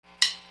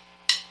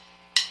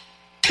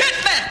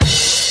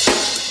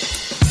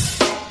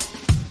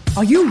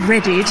Are you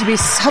ready to be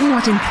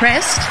somewhat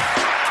impressed?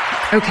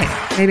 Okay,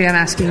 maybe I'm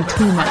asking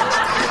too much.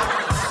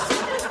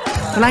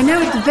 Well, I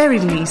know at the very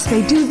least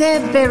they do their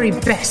very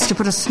best to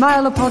put a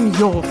smile upon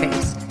your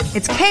face.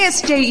 It's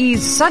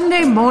KSJE's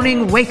Sunday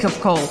Morning Wake-Up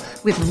Call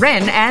with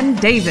Ren and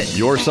David.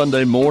 Your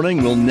Sunday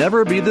morning will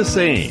never be the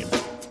same.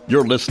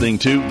 You're listening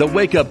to The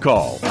Wake-Up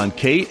Call on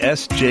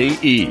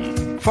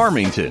KSJE,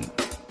 Farmington.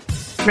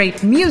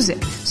 Great music,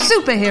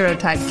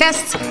 superhero-type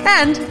guests,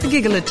 and a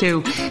giggle or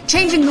two.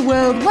 Changing the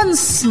world one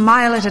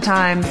smile at a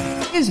time.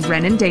 Here's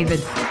Ren and David.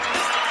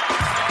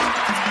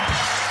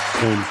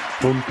 Boom,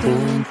 boom,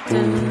 boom,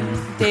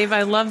 boom. Dave,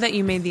 I love that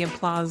you made the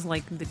applause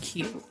like the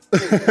cue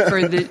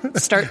for the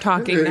start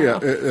talking now.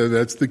 Yeah,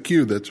 that's the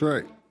cue. That's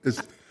right.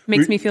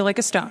 Makes me feel like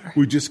a star.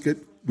 We just got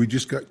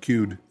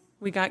cued.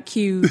 We got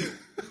cued.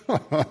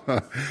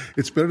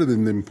 It's better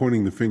than them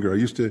pointing the finger. I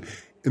used to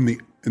in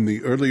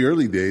the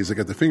early days. I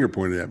got the finger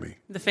pointed at me.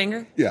 The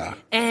finger? Yeah.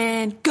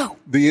 And go.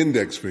 The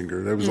index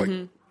finger. That was like.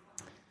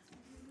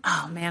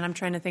 Oh man, I'm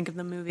trying to think of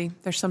the movie.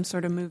 There's some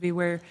sort of movie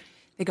where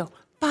they go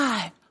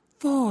 5,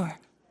 4,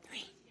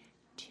 3,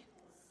 2,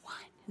 1,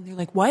 and they're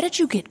like, "Why did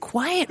you get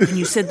quiet when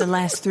you said the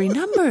last 3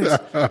 numbers?"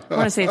 I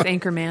want to say it's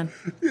Anchorman.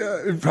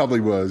 Yeah, it probably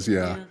was.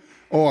 Yeah.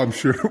 Oh, I'm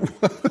sure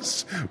it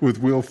was with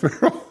Will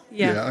Ferrell.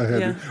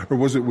 Yeah. Or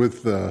was it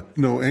with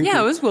no? Anchor?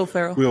 Yeah, it was Will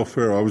Ferrell. Will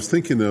Ferrell. I was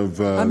thinking of.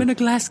 I'm in a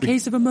glass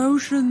case of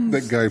emotions.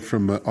 That guy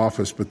from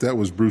Office, but that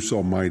was Bruce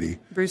Almighty.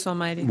 Bruce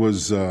Almighty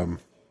Was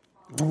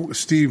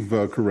Steve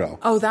Carell.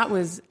 Oh, that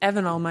was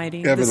Evan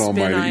Almighty. Evan the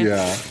Almighty.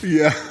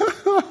 Yeah.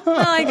 Well,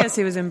 I guess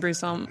he was in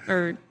Bruce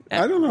Almighty.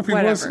 I don't know if he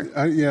whatever.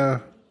 was. Yeah.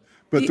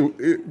 But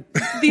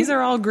These are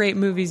all great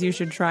movies you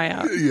should try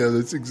out. Yeah,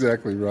 that's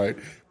exactly right.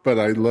 But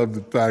I love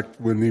the fact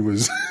when he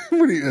was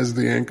as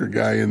the anchor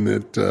guy in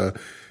that,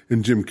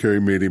 and Jim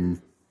Carrey made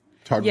him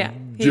talk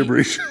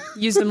gibberish.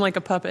 Used him like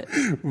a puppet.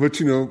 But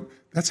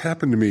that's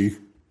happened to me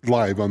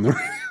live on the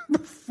radio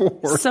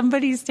before.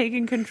 Somebody's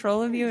taking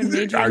control of you and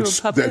made you into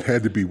a puppet. That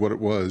had to be what it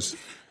was,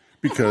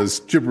 because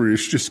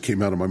gibberish just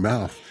came out of my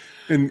mouth.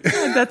 And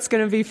that's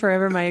going to be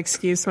forever my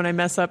excuse when I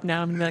mess up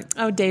now. I'm going to be like,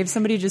 "Oh, Dave,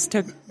 somebody just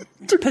took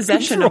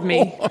possession of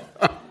me."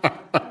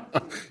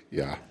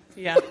 Yeah.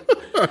 Yeah.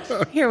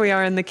 Here we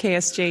are in the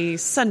KSJE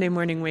Sunday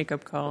Morning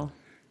Wake-Up Call.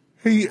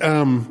 Hey,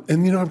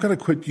 and I've got to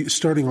quit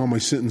starting all my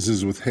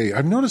sentences with "hey."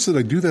 I've noticed that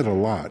I do that a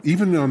lot,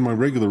 even on my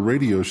regular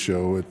radio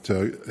show at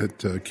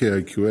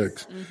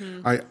KIQX.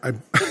 Mm-hmm.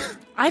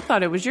 I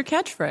thought it was your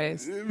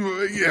catchphrase.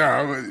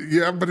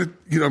 Yeah, but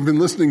I've been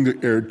listening to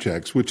Air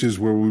Checks, which is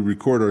where we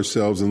record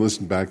ourselves and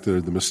listen back to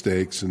the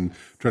mistakes and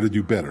try to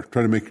do better,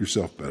 try to make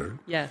yourself better.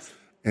 Yes.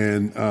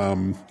 And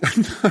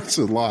that's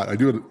a lot. I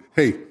do it.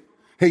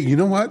 Hey, you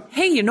know what?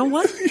 Hey, you know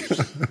what?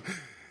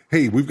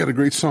 Hey, we've got a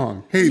great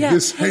song. Hey,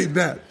 this, hey,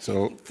 that.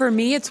 So for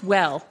me, it's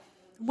well,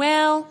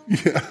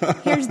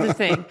 here's the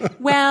thing.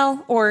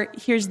 Well, or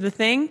here's the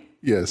thing.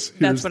 Yes.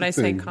 That's what I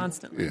say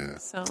constantly. Yeah.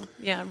 So,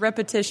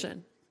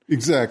 repetition.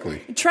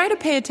 Exactly. Try to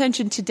pay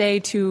attention today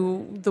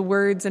to the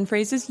words and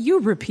phrases you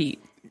repeat.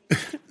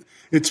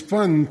 It's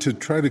fun to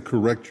try to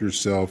correct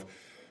yourself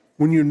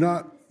when you're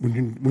not,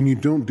 when you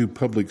don't do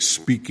public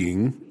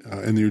speaking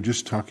and you're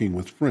just talking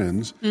with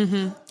friends.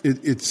 Mm-hmm.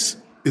 It's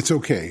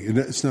okay.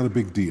 It's not a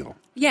big deal.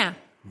 Yeah.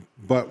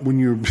 But when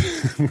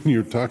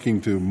you're talking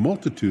to a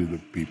multitude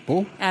of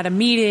people at a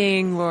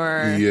meeting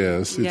or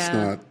it's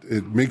not.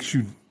 It makes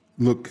you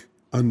look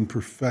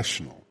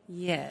unprofessional.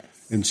 Yes.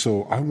 And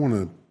so I want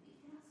to.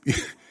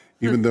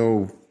 Even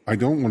though I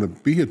don't want to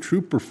be a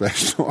true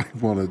professional, I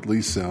want to at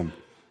least sound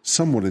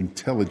somewhat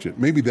intelligent.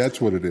 Maybe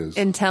that's what it is.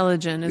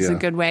 Intelligent is a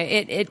good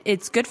way.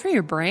 It's good for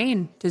your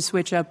brain to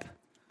switch up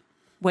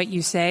what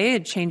you say.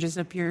 It changes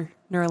up your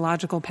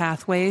neurological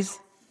pathways.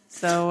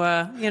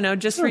 So,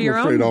 just for your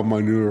own. I'm afraid all my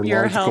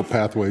neurological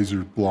pathways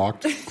are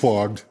blocked,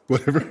 clogged,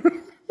 whatever.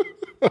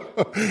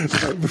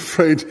 I'm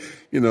afraid,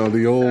 the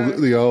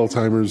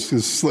Alzheimer's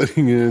is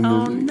sliding in.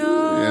 Oh,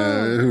 no.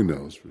 Yeah, who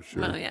knows for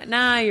sure. Well, yeah.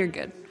 Nah, you're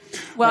good.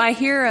 Well, I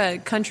hear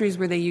countries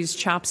where they use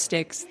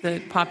chopsticks,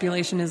 the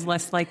population is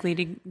less likely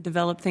to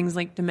develop things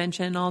like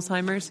dementia and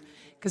Alzheimer's,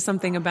 because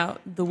something about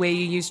the way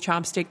you use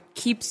chopstick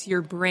keeps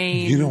your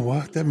brain. You know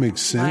what? That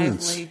makes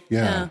sense. Lively.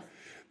 Yeah.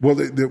 Well,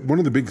 one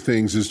of the big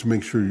things is to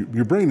make sure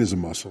your brain is a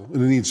muscle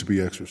and it needs to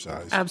be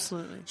exercised.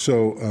 Absolutely.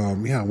 So,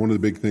 one of the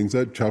big things,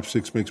 that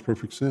chopsticks makes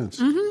perfect sense.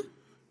 Mm-hmm.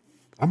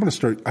 I'm going to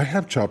start. I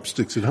have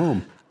chopsticks at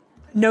home.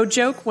 No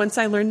joke. Once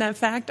I learned that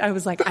fact, I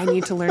was like, I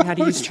need to learn how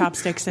to use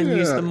chopsticks and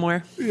use them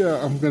more.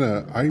 Yeah,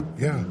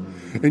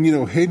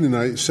 And Hayden and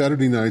I,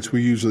 Saturday nights,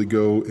 we usually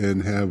go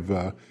and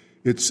have,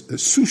 it's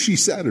Sushi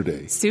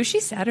Saturday.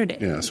 Sushi Saturday.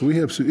 Yeah, so we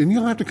have, and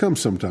you'll have to come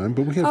sometime,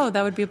 but we have. Oh,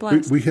 that would be a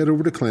blast. We head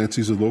over to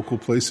Clancy's, a local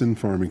place in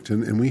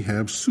Farmington, and we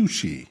have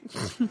sushi.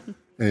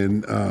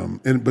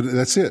 But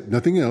that's it.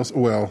 Nothing else.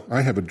 Well,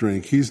 I have a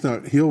drink.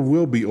 He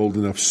will be old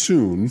enough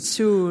soon.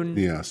 Soon.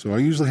 Yeah, so I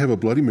usually have a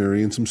Bloody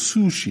Mary and some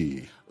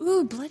sushi.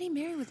 Ooh, Bloody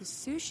Mary with a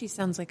sushi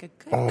sounds like a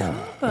good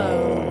combo.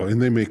 Oh,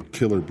 and they make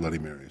killer Bloody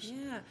Marys.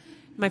 Yeah.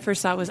 My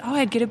first thought was,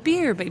 I'd get a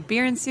beer, but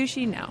beer and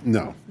sushi, no.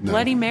 No.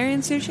 Bloody Mary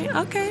and sushi?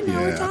 Okay,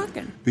 now we're Yeah.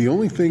 talking. The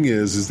only thing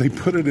is they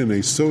put it in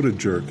a soda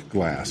jerk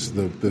glass,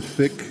 the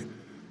thick,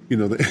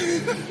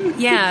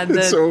 Yeah,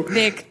 the So-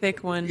 thick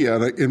one.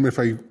 Yeah, and if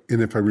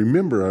I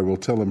remember, I will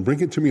tell them, bring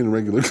it to me in a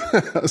regular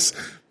glass.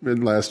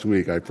 And last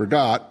week I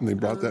forgot, and they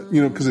brought that,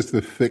 because it's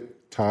the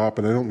thick top,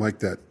 and I don't like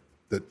that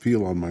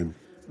feel on my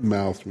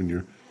mouth when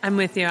you're I'm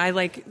with you. I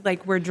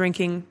like we're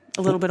drinking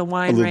a little bit of a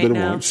wine little right bit of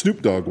now. wine.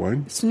 Snoop Dogg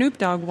wine. Snoop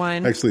Dogg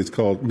wine. Actually, it's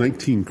called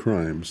 19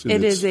 Crimes. and It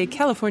it's- is a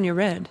California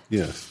red.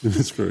 Yes, and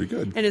it's very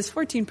good. It is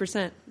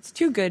 14%. It's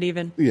too good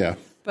even. Yeah.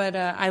 But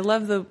I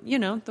love the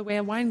way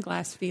a wine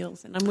glass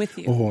feels, and I'm with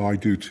you. Oh, I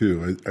do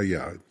too.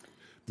 Yeah.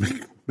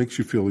 Makes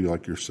you feel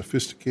like you're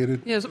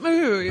sophisticated. Yes. So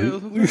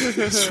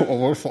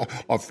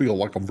I feel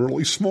like I'm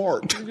really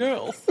smart.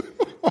 Yes.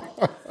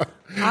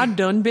 I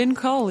done been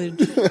college.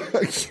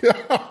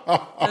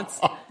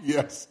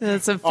 Yes.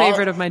 That's a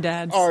favorite of my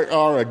dad's.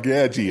 Are a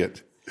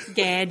gadget.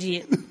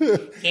 Gadget.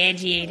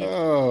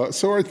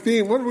 So our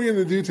theme, what are we going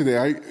to do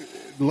today?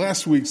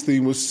 Last week's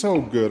theme was so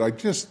good. I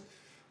just,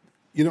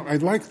 I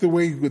like the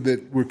way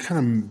that we're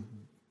kind of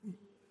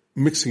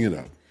mixing it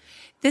up.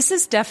 This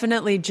is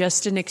definitely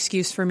just an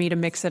excuse for me to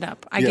mix it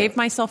up. I gave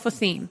myself a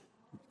theme,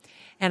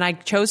 and I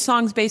chose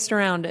songs based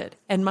around it.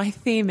 And my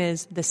theme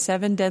is the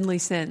 7 deadly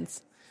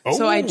sins. Oh.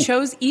 So I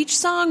chose each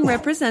song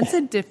represents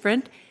a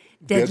different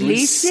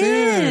deadly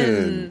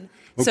sin.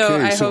 Okay, So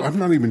I hope I'm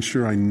not even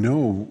sure I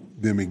know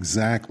them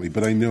exactly,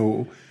 but I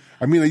know.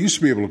 I mean, I used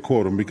to be able to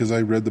quote them because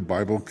I read the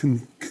Bible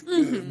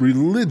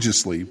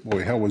religiously.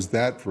 Boy, how was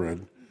that for a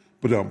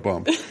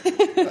bump?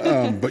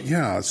 But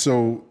yeah,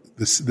 so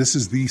this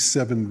is these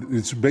 7.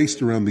 It's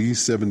based around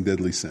these 7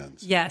 deadly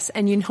sins. Yes,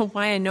 and you know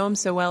why I know them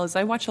so well is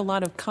I watch a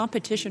lot of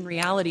competition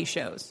reality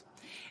shows.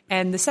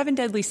 And the 7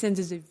 deadly sins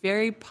is a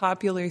very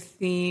popular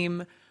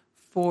theme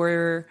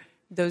for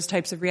those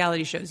types of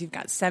reality shows. You've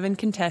got 7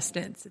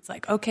 contestants. It's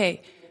like,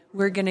 okay,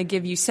 we're going to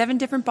give you 7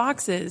 different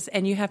boxes,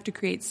 and you have to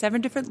create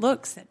 7 different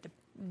looks that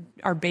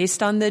are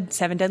based on the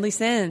 7 deadly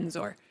sins.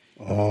 Or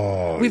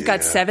we've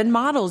got 7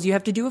 models. You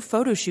have to do a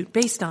photo shoot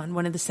based on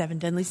one of the 7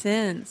 deadly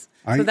sins.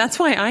 So that's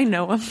why I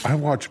know them. I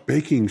watch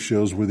baking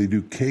shows where they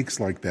do cakes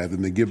like that,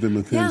 and they give them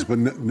the things.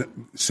 Yeah. But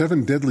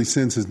 7 deadly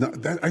sins is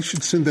not. That, I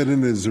should send that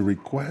in as a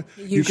request.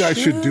 You guys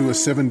should do a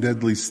 7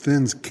 deadly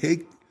sins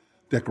cake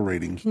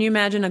decorating. Can you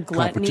imagine a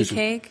gluttony competition.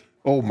 cake?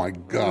 Oh my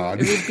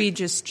God! It would be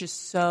just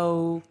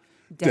so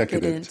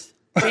decadent.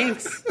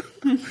 Thanks.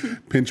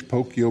 Pinch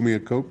poke, you owe me a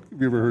Coke.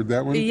 Have you ever heard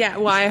that one? Yeah,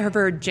 well, I have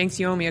heard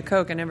Jinx, you owe me a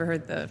Coke. I never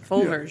heard the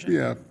full version.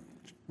 Yeah.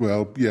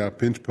 Well, yeah.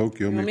 Pinch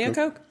poke, you owe You owe me me a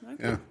Coke?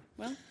 Okay. Yeah.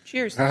 Well,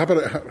 cheers. How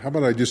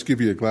about I just give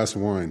you a glass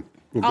of wine?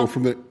 We'll go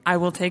from there. I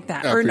will take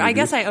that. After Or you I do.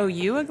 guess I owe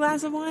you a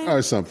glass of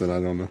wine? Something I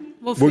don't know.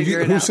 We'll figure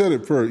it who out. said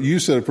it first? You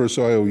said it first,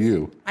 so I owe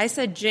you. I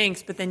said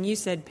Jinx, but then you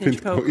said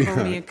Pinch Poke,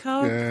 owe me a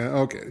Coke. Yeah.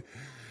 Okay.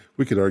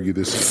 We could argue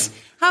this.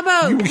 How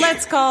about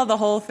let's call the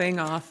whole thing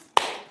off?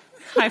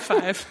 High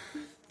five.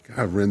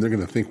 God, Ren, they're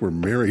going to think we're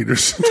married or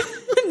something.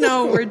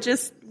 No, we've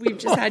just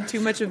had too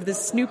much of this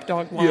Snoop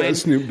Dogg wine. Yeah,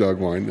 Snoop Dogg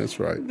wine. That's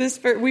right.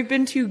 We've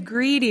been too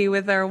greedy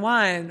with our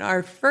wine.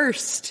 Our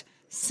first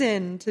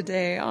sin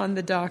today on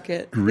the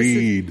docket.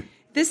 Greed.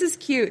 This is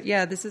cute.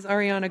 Yeah, this is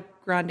Ariana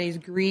Grande's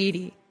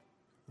Greedy.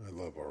 I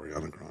love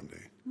Ariana Grande.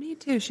 Me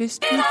too. She's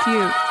too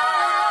cute.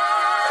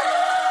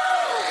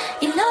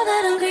 You know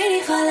that I'm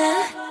greedy for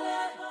love.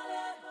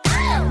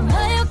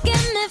 Boy, you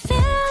give me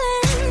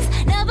feelings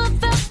never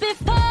felt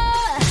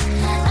before.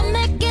 I'm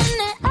making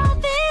it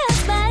obvious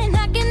by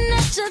knocking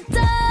at your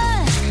door. I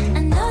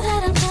know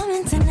that I'm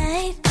coming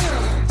tonight.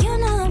 You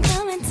know I'm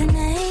coming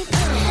tonight.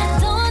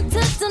 Don't want to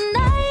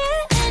deny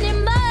it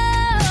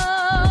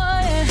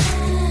anymore.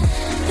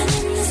 Been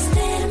in the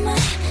state of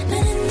mind.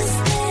 Been in the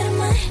state of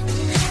mind.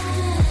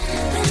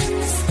 Been in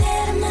the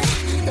state of mind.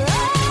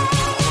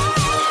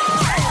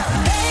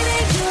 Baby,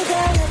 you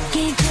got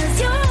lucky 'cause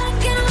you're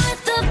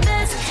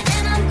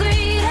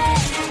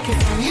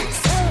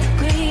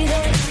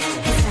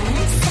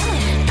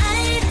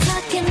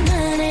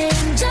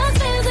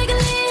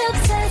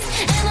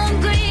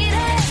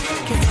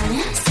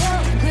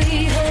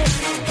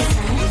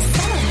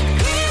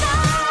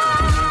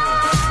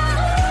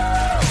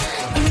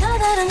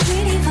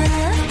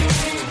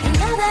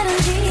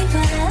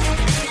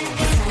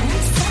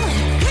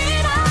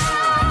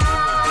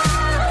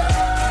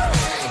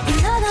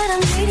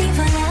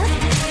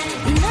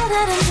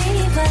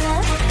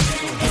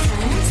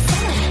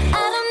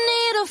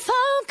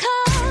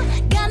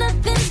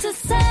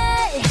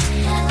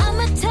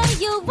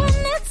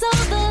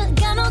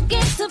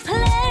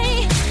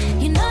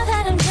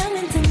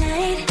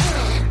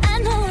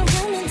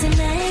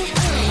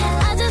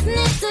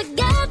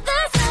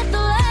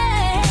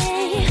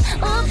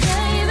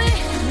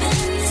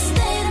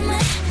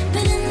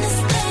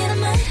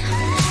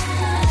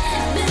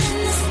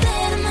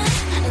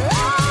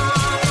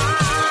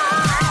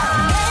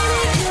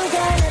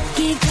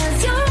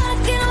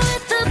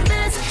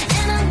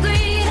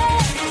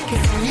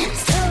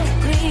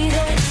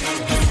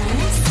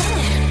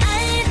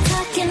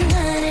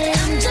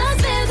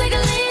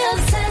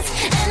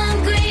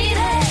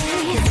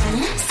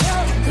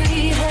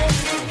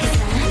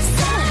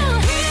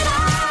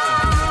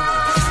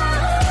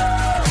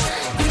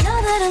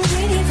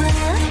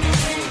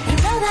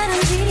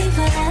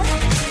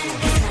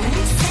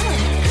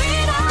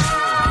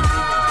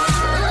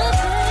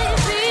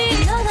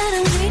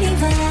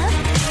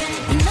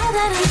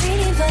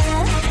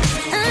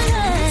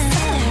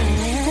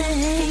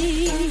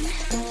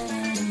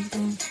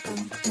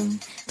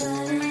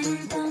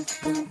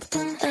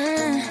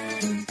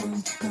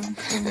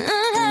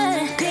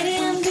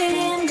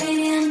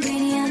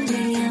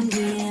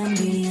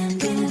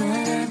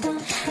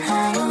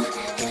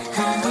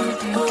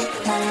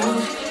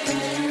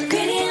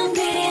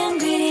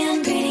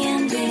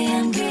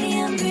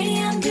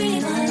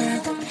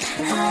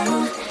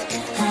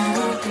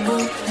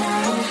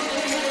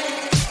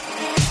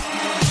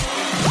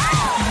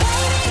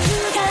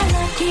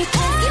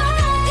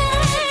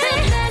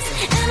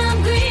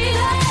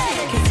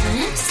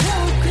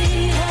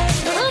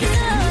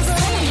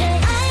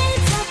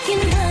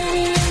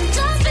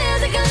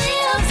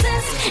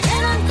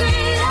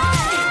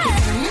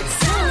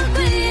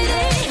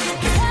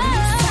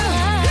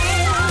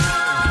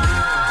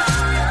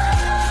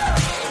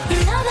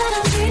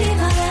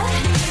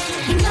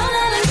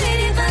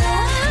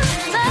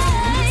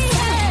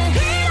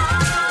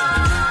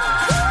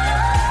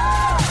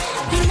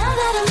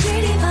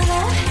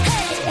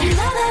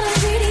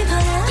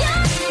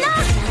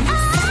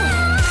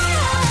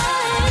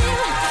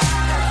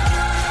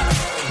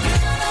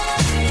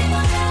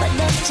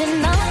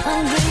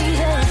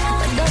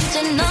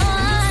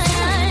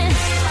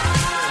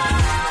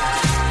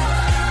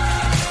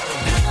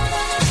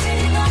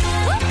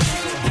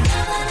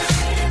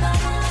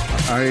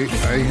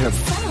I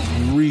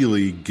have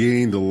really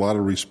gained a lot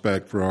of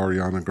respect for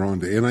Ariana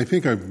Grande, and I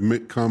think I've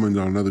commented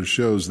on other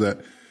shows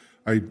that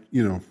I,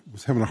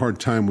 was having a hard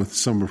time with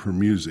some of her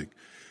music,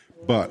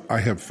 but I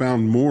have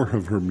found more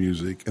of her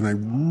music, and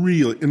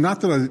and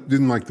not that I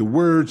didn't like the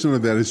words, none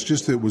of that. It's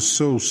just that it was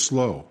so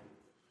slow,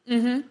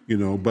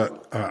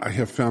 But I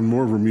have found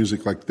more of her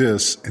music like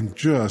this, and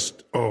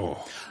just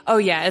Oh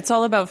yeah, it's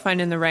all about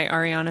finding the right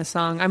Ariana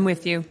song. I'm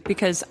with you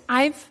because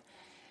I've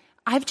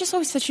just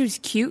always thought she was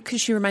cute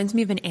because she reminds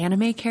me of an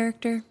anime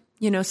character,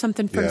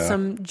 something from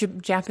some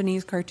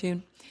Japanese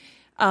cartoon.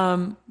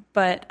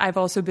 But I've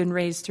also been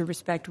raised to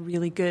respect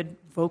really good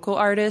vocal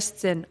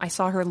artists, and I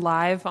saw her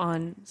live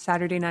on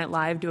Saturday Night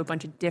Live do a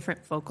bunch of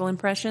different vocal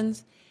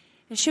impressions,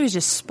 and she was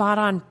just spot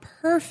on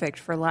perfect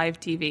for live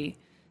TV.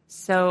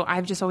 So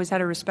I've just always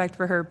had a respect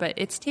for her, but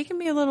it's taken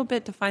me a little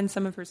bit to find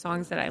some of her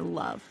songs that I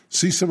love.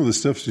 See some of the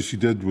stuff that she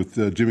did with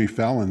Jimmy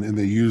Fallon, and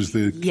they used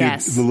the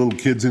little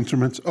kids'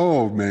 instruments.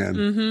 Oh,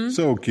 man,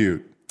 so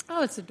cute.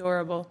 Oh, it's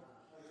adorable.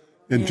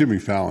 And Jimmy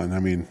Fallon, I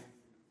mean.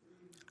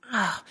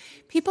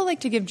 People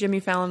like to give Jimmy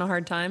Fallon a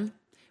hard time,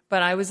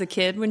 but I was a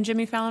kid when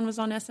Jimmy Fallon was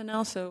on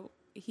SNL, so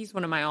he's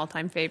one of my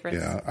all-time favorites.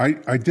 Yeah,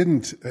 I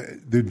didn't.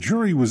 The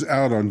jury was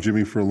out on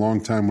Jimmy for a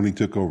long time when he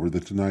took over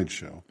the Tonight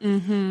Show.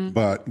 Mm-hmm.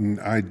 But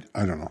I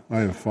don't know. I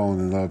have fallen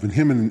in love, and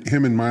him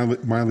and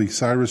Miley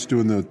Cyrus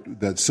doing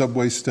that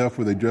Subway stuff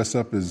where they dress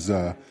up as.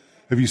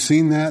 Have you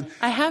seen that?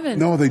 I haven't.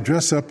 No, they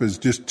dress up as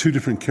just two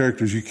different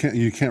characters.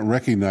 You can't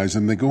recognize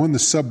them. They go in the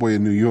subway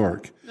in New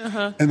York,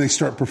 and they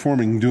start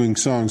performing, doing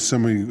songs.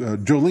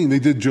 Jolene. They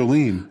did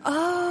Jolene.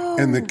 Oh.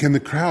 And the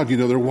crowd,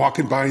 they're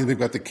walking by and they've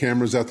got the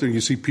cameras out there and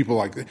you see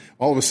people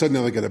all of a sudden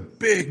now they got a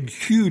big,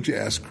 huge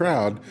ass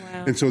crowd.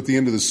 Wow. And so at the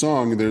end of the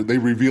song, they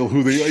reveal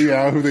who they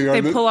are.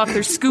 They pull off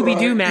their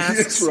Scooby-Doo masks.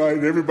 That's right.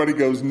 And everybody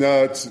goes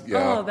nuts.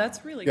 Yeah. Oh,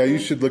 that's really cool. Yeah, you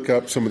should look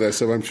up some of that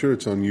stuff. I'm sure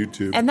it's on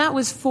YouTube. And that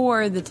was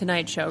for The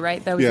Tonight Show,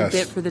 right? That was a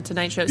bit for The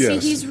Tonight Show.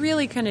 Yes. See, he's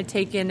really kind of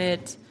taken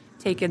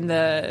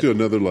the... To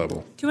another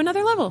level.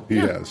 He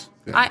has.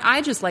 Yeah.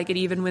 I just like it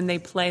even when they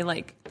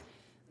play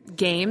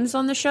games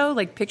on the show,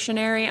 like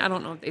Pictionary. I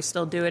don't know if they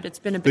still do it. It's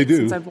been a bit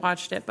since I've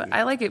watched it, but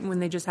I like it when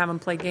they just have them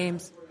play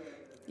games.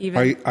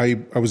 Even I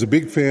was a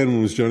big fan when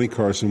it was Johnny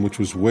Carson, which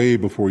was way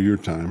before your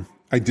time.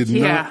 I did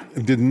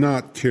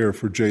not care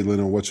for Jay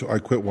Leno whatsoever. I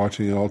quit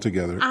watching it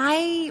altogether.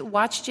 I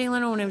watched Jay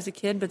Leno when I was a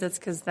kid, but that's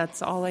because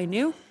that's all I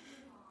knew.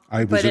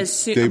 But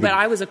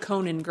I was a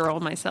Conan girl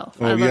myself.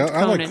 Oh, I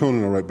like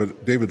Conan all right,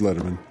 but David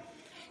Letterman.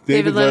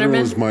 David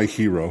Letterman was my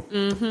hero.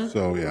 Mm-hmm.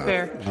 So, yeah.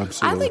 Fair.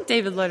 Absolutely. I like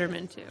David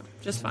Letterman, too.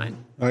 Just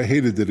fine. I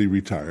hated that he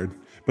retired.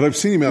 But I've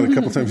seen him out a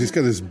couple times. He's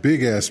got this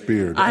big-ass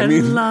beard. I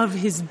love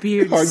his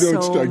beard so much. I know,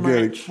 it's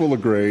gigantic, full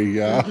of gray,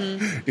 yeah.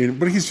 Mm-hmm.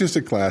 But he's just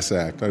a class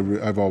act.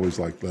 I've always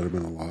liked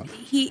Letterman a lot.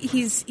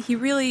 He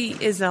really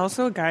is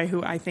also a guy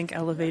who I think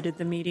elevated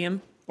the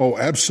medium. Oh,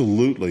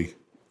 absolutely.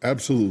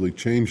 Absolutely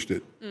changed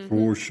it,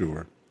 for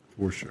sure.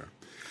 For sure.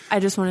 I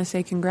just want to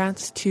say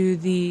congrats to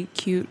the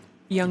cute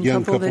young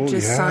couple that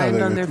just signed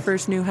on their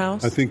first new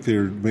house. I think they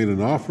made an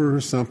offer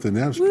or something.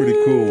 That was pretty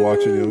cool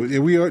watching it.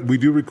 We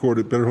do record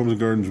at Better Homes and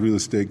Gardens Real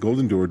Estate,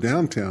 Golden Door,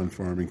 downtown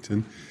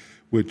Farmington,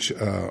 which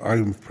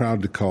I'm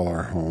proud to call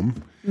our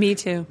home. Me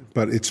too.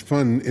 But it's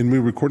fun, and we're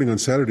recording on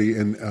Saturday,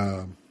 and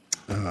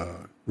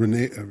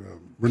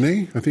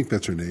Renee, I think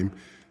that's her name,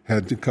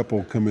 had a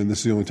couple come in. This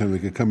is the only time they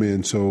could come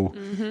in. So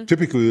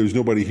typically there's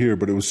nobody here,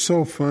 but it was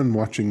so fun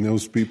watching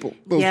those people,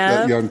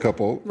 that young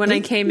couple. When I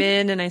came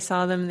in and I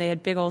saw them, they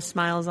had big old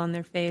smiles on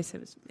their face.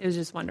 It was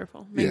just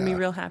wonderful. Made me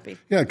real happy.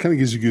 Yeah, it kind of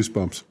gives you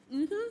goosebumps.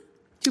 Mm-hmm.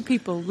 Two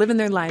people living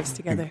their lives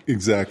together.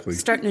 Exactly.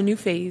 Starting a new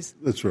phase.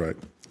 That's right.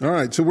 All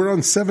right, so we're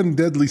on 7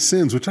 Deadly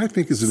Sins, which I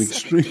think is an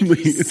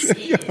extremely...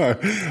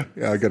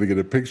 I got to get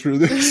a picture of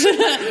this.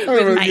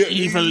 with my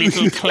evil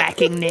little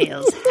clacking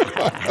nails.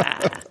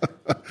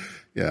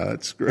 Yeah,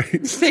 that's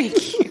great.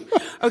 Thank you.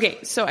 Okay,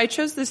 so I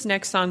chose this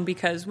next song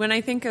because when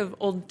I think of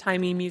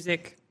old-timey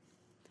music,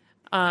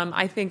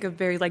 I think of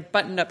very like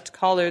buttoned-up,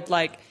 collared,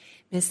 like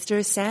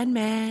Mr.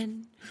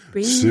 Sandman,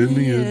 bring Send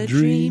me a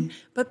dream.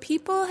 But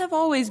people have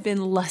always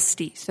been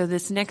lusty, so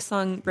this next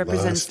song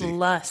represents Lusty.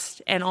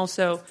 lust, and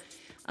also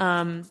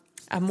a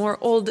more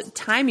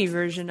old-timey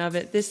version of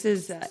it. This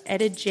is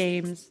Etta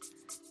James.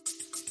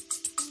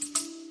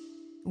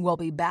 We'll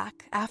be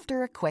back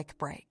after a quick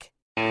break.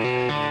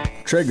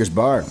 Traeger's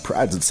Bar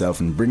prides itself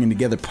in bringing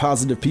together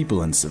positive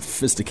people and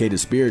sophisticated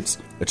spirits.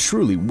 A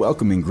truly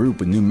welcoming group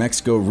with New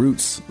Mexico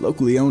roots,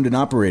 locally owned and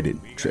operated.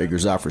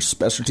 Traeger's offers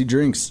specialty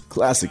drinks,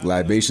 classic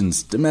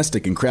libations,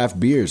 domestic and craft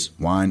beers,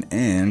 wine,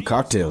 and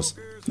cocktails.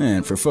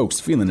 And for folks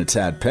feeling a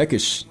tad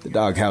peckish, the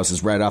Doghouse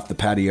is right off the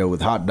patio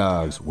with hot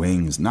dogs,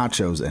 wings,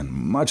 nachos, and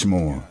much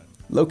more.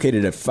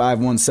 Located at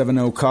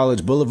 5170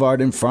 College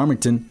Boulevard in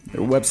Farmington,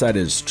 their website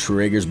is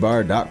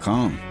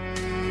TraegersBar.com.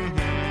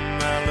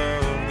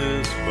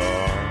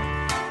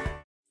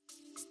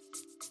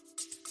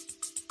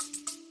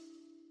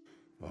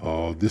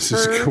 Oh, this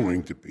is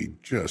going to be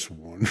just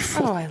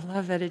wonderful. Oh, I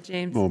love Etta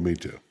James. Oh, me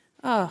too.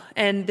 Oh,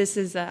 and this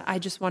is I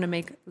Just Want to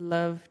Make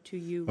Love to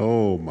You.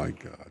 Oh, my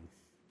God.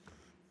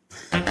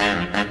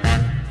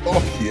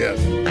 Oh, yes.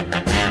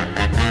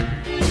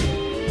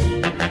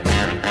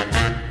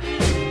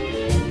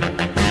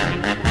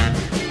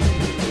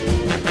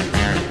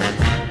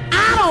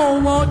 I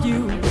don't want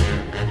you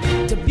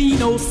to be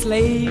no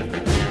slave.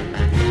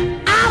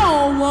 I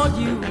don't want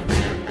you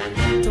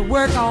to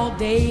work all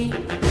day.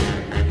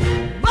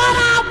 But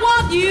I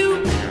want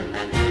you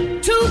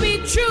to be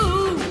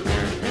true.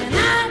 And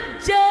I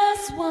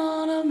just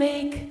want to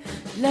make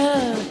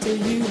love to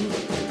you.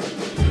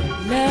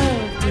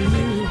 Love to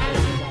you.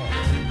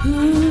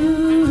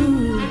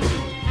 Ooh,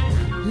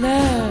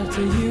 love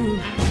to you.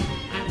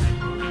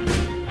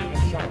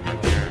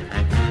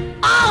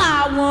 All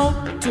I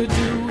want to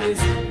do is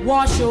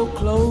wash your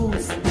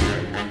clothes.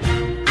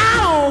 I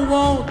don't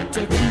want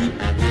to keep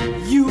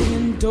you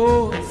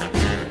indoors.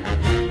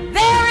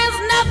 There is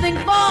nothing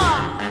for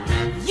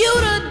you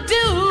to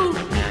do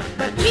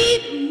but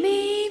keep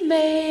me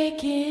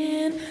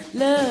making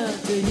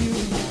love to you.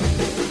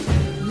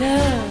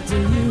 Love to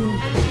you.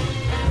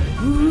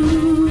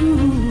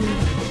 Ooh,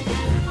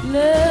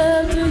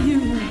 love to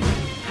you.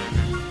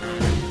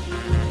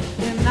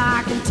 And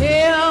I can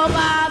tell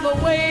by the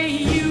way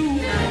you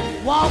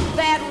walk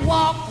that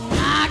walk.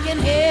 I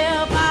can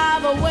hear by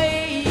the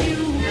way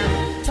you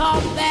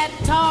talk that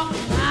talk.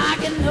 I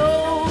can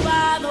know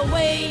by the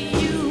way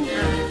you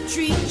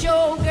treat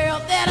your girl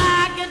that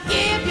I can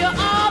give you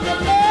all the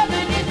love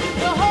in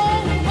the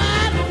whole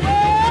wide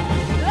world.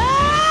 All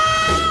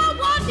I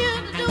want you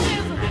to do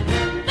is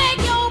make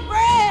your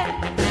bread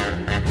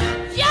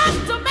just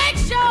to make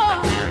sure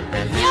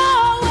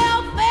you're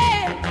well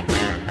fed.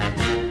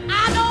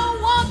 I don't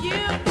want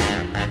you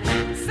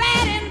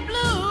sad and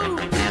blue.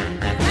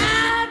 I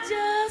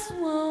just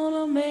want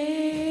to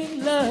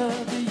make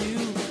love to you.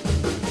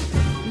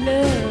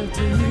 Love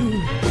to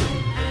you.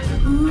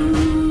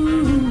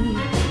 Ooh,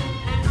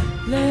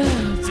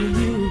 love to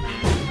you.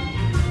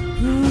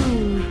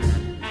 Ooh.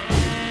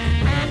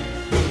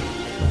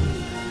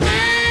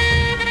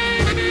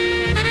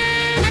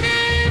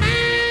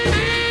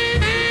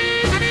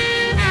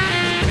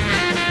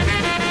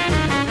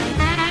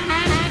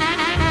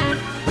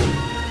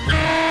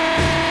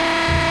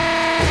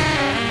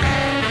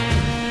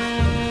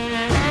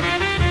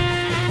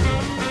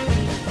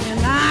 And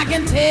I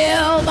can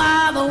tell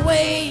by the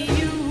way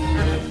you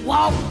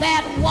walk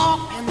that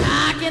walk, and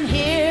I can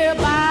hear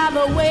by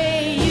the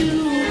way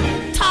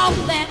you talk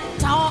that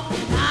talk,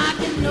 and I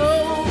can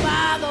know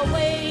by the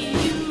way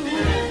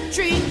you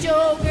treat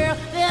your girl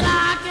that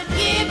I can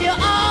give you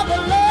all the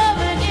love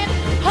in this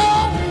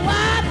whole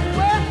wide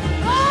world.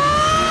 All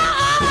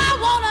I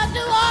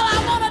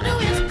wanna do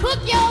is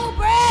cook your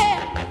bread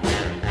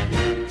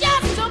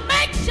just to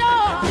make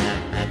sure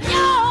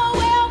you're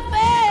well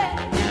fed.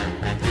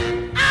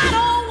 I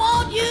don't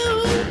want you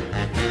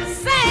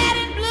sad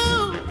and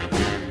blue,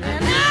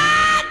 and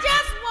I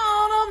just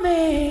wanna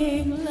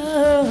make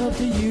love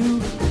to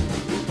you.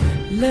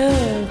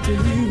 Love to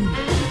you.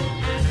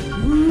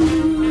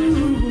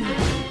 Ooh,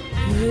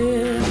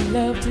 yeah,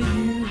 love to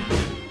you.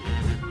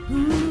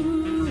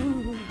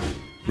 Ooh.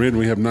 Ren,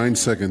 we have 9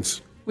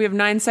 seconds. We have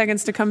 9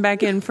 seconds to come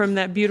back in from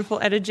that beautiful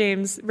Etta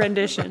James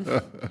rendition.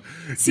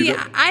 See,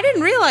 I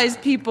didn't realize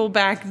people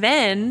back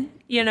then,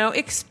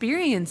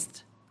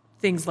 experienced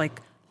things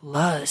like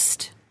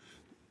lust.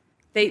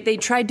 They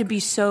tried to be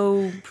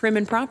so prim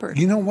and proper.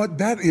 You know what?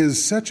 That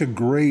is such a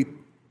great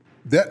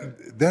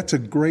that's a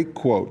great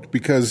quote,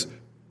 because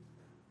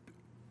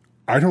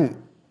I would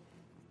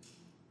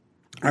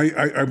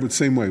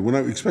same way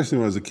especially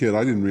when I was a kid.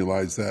 I didn't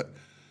realize that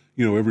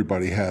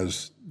everybody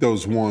has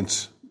those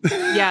wants.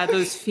 Yeah,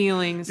 those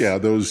feelings. Yeah,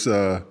 those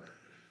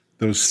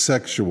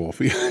sexual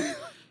feelings.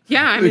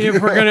 Yeah, I mean,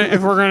 if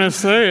we're gonna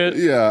say it,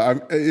 Yeah,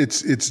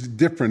 it's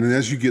different, and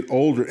as you get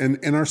older,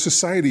 and our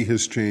society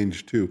has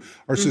changed too.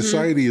 Our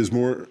society is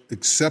more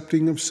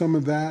accepting of some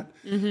of that,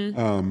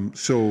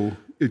 so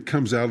it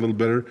comes out a little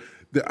better.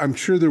 I'm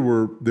sure there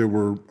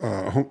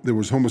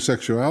was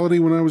homosexuality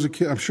when I was a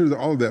kid. I'm sure that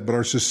all of that, but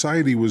our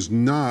society was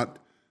not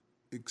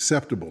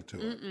acceptable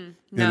to it.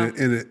 No.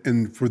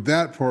 And for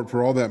that part,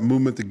 for all that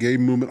movement, the gay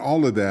movement,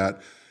 all of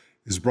that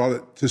is brought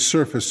it to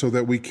surface so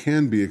that we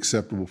can be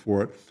acceptable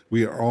for it.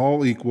 We are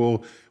all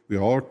equal. We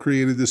all are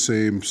created the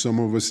same. Some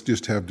of us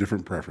just have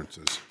different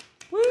preferences.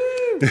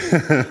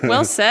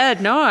 Well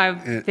said. No,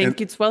 I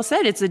think it's well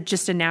said. It's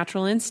just a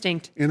natural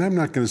instinct. And I'm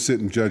not going to sit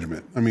in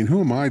judgment. I mean,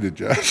 who am I to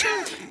judge?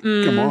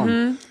 Come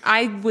on.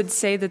 I would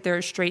say that there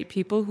are straight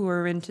people who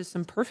are into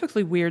some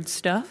perfectly weird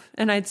stuff,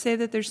 and I'd say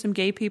that there's some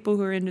gay people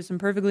who are into some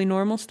perfectly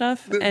normal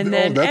stuff, and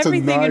then that's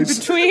everything in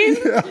between.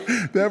 Yeah,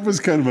 that was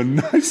kind of a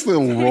nice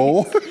little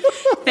roll.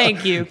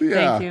 Thank you.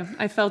 Yeah. Thank you.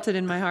 I felt it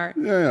in my heart.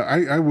 Yeah,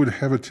 I would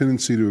have a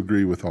tendency to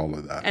agree with all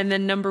of that. And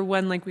then number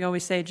one, like we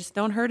always say, just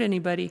don't hurt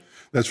anybody.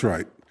 That's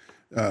right.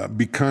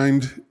 Be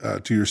kind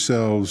to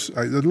yourselves.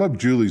 I love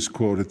Julie's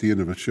quote at the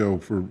end of a show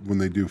for when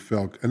they do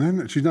Felk.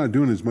 And she's not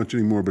doing as much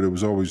anymore, but it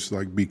was always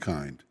like, be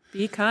kind.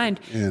 Be kind.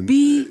 And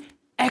be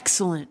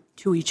excellent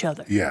to each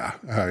other. Yeah.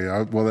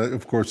 Well,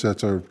 of course,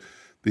 that's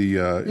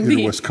the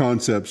Inner West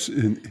Concepts.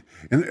 And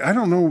I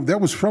don't know,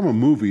 that was from a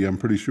movie, I'm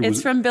pretty sure.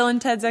 It's from Bill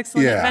and Ted's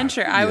Excellent Yeah,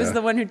 Adventure. I was yeah.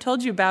 the one who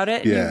told you about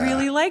it, and Yeah. you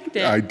really liked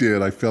it. I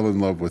did. I fell in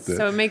love with it.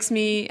 So it makes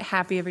me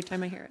happy every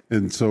time I hear it.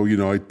 And so,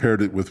 I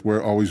paired it with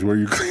always wear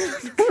your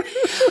clothes.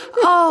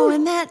 Oh,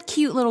 and that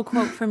cute little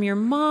quote from your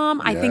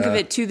mom. I think of Yeah.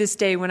 it to this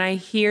day. When I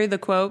hear the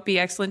quote, be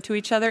excellent to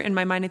each other, in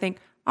my mind I think,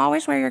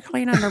 always wear your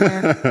clean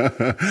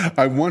underwear.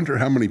 I wonder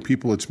how many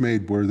people it's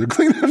made wear their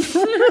clean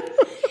underwear.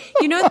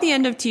 You know, at the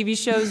end of TV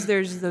shows,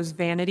 there's those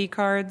vanity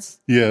cards.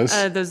 Yes.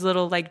 Those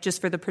little, just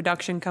for the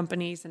production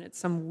companies, and it's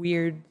some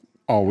weird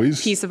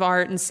Always. piece of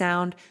art and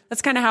sound.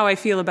 That's kind of how I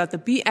feel about the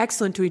be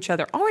excellent to each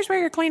other. Always wear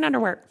your clean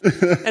underwear.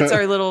 That's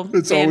our little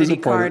It's always vanity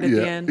a part card of at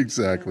it. the end.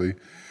 Exactly.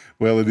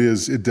 Well, it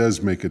is. It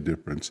does make a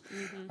difference.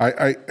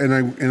 I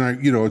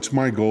it's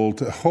my goal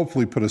to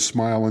hopefully put a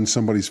smile on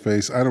somebody's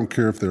face. I don't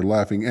care if they're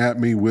laughing at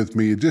me, with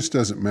me. It just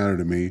doesn't matter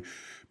to me.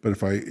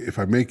 But if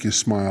I make you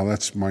smile,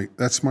 that's my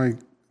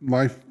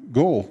life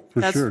goal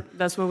for sure.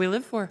 That's what we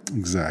live for.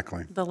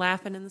 Exactly. The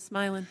laughing and the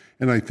smiling.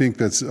 And I think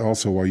that's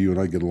also why you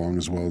and I get along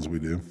as well as we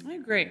do. I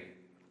agree.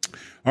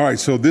 All right,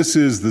 so this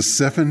is the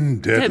 7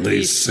 deadly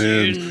Deadly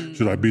sins. sins.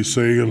 Should I be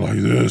saying it like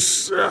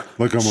this?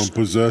 Like I'm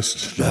possessed?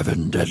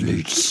 7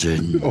 deadly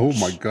sins. Oh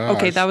my gosh.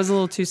 Okay, that was a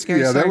little too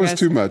scary. Yeah, Sorry, that was guys.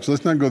 too much.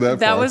 Let's not go that far.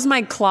 That was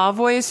my claw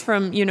voice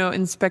from,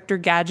 Inspector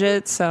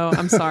Gadget, so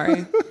I'm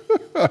sorry.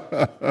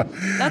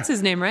 That's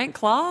his name, right?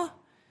 Claw?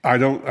 I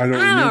don't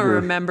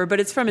remember,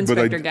 but it's from But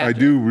Inspector I Gadget.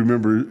 do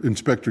remember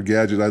Inspector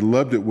Gadget. I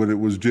loved it when it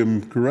was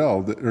Jim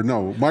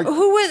Carell. Mike.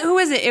 Who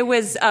was it? It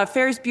was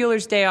Ferris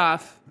Bueller's Day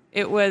Off.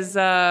 It was,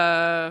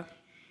 bye,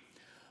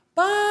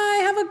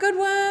 have a good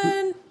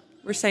one.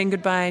 We're saying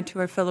goodbye to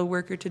our fellow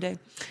worker today.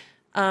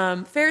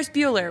 Ferris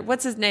Bueller,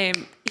 what's his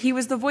name? He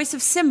was the voice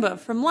of Simba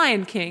from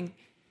Lion King.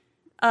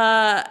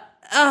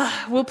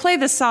 We'll play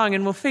the song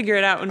and we'll figure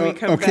it out when we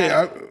come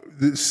back.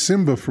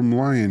 Simba from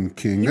Lion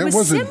King. It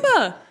was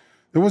Simba.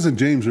 That wasn't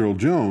James Earl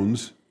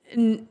Jones.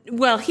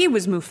 Well, he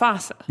was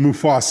Mufasa.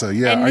 Mufasa,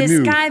 yeah, And I this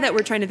knew. guy that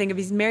we're trying to think of,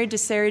 he's married to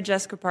Sarah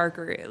Jessica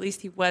Parker. At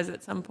least he was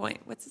at some point.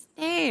 What's his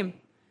name?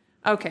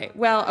 Okay,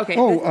 okay.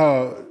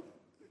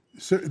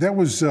 So that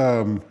was,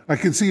 I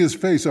can see his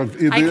face. I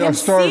can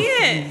Star see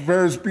it.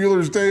 Ferris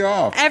Bueller's Day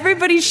Off.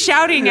 Everybody's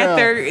shouting at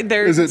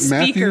their Is it speaker.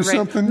 Matthew right?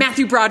 something?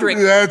 Matthew Broderick.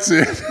 That's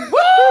it.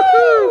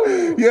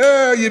 Woo!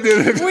 Yeah, you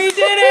did it. We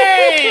did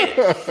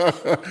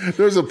it!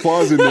 There's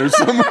applause in there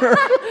somewhere.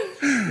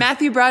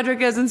 Matthew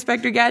Broderick as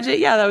Inspector Gadget.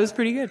 Yeah, that was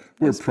pretty good.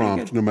 We're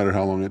prompt, no matter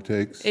how long it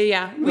takes.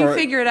 Yeah, we All right.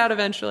 figure it out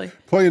eventually.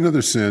 Play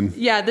another sin.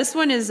 Yeah, this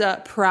one is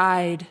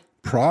Pride.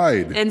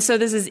 Pride. And so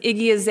this is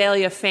Iggy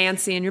Azalea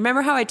Fancy. And you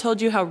remember how I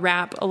told you how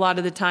rap a lot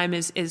of the time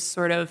is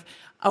sort of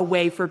a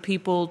way for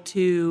people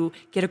to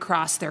get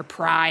across their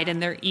pride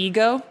and their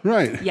ego?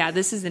 Right. Yeah,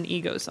 this is an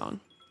ego song.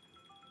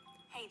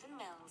 Hayden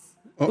Mills.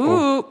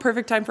 Uh-oh. Ooh,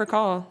 perfect time for a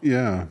call.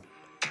 Yeah.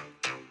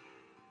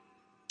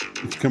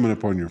 It's coming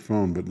up on your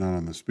phone, but not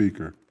on the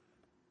speaker.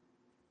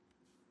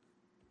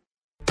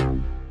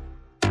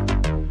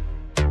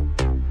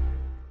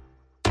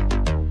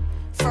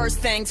 First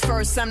things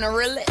first, I'm the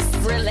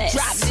realest.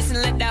 Drop this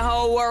and let the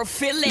whole world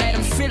feel it. Let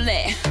them feel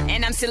it.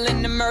 And I'm still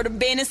in the murder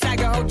business. I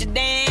can hold you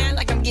down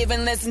like I'm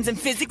giving lessons in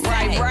physics.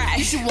 Right.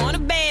 You should want a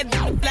bad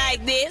bitch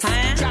like this.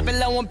 Huh? Drop it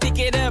low and pick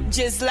it up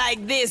just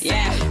like this.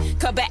 Yeah.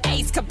 Cup of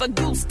Ace, cup of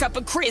Goose, cup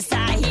of Chris.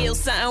 I heal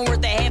something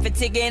worth a half a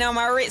ticket on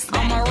my wrist.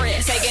 On my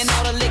wrist. Taking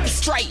all the liquor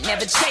straight,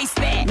 never chase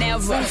that.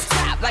 Never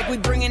stop like we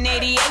bringing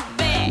 88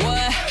 back.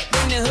 What?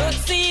 Bring the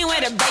hooks in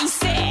where the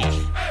bass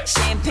at.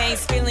 Champagne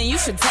spilling, you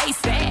should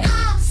taste that.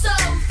 I'm so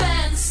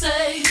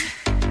fancy.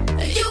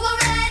 You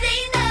already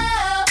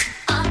know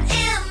I'm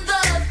in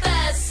the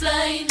fast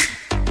lane.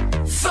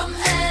 From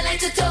LA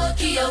to Tokyo.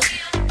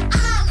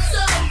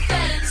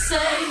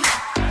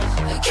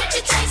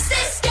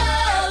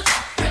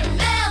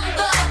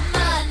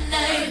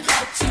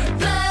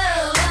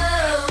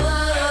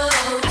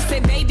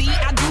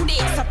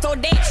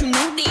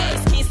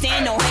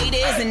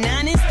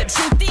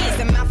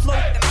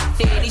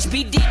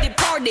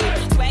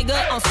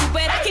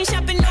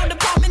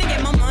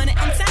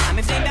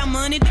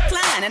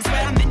 line. I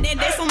swear I'm in there,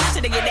 there's so much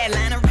to get that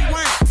line of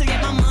rewind. To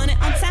get my money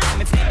on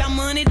time, if they got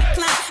money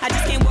decline. I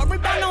just can't worry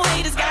about no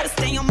haters, gotta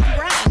stay on my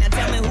grind. Now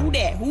tell me who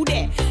that?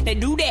 They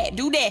do that.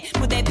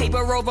 Put that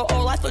paper over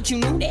all, I thought you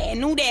knew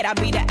that. I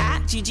be the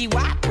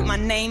I-G-G-Y, put my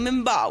name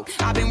in bold.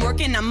 I've been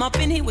working, I'm up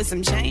in here with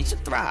some change to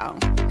throw.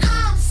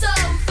 I'm so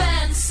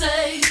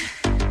fancy.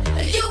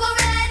 You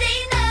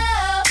already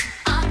know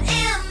I'm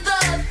in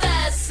the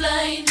fast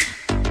lane.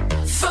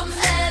 From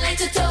LA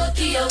to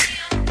Tokyo,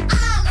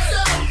 I'm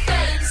so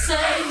fancy.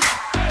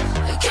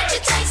 Can't you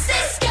taste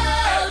this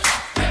gold?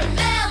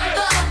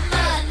 Remember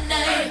my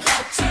name.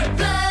 Hard to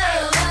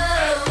blow.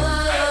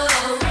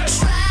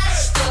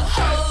 Trash the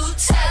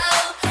hotel.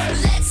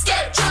 Let's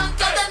get drunk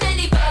on the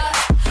minibar.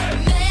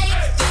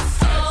 Make the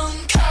phone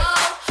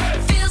call.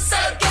 Feel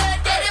so good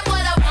getting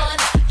what I want.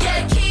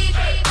 Yeah, keep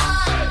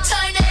on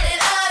turning it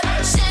up.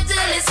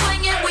 Chandelier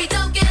swinging, we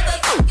don't give a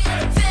fuck.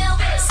 Film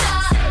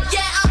star,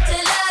 yeah, I'm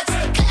deluxe.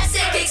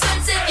 Classic,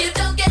 expensive, you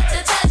don't get to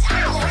touch.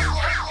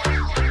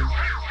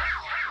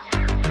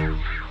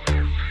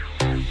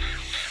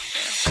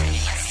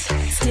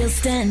 Still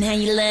stunned how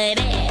you love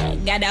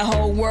that. Got the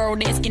whole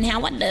world asking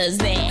how I does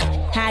that.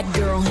 Hot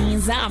girl,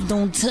 hands off,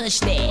 don't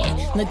touch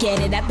that. Look at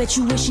it, I bet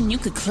you wishing you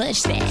could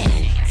clutch that.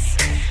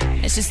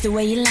 That's just the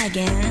way you like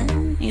it, huh?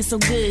 Ain't so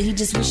good, he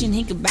just wishing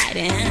he could bite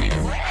it, huh?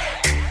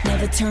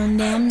 Never turn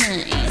down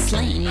nothing,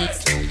 slaying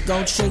it.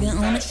 Gold trigger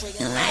on it,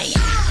 like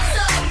I'm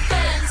so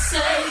fancy.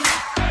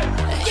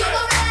 You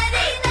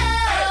already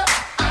know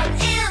I'm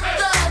in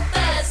the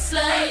fast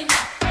lane.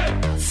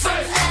 From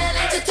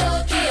LA to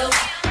Tokyo,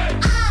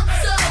 I'm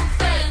so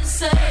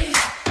fancy.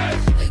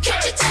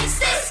 Can't you taste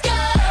this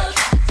gold?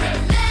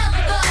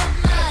 Remember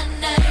my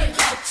name.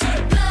 Hard to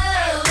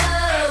blow.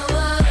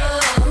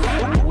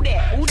 Who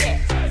that?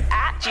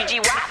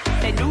 I-G-G-Y.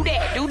 They do that.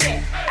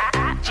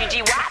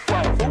 I-G-G-Y.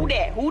 Who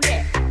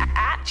that?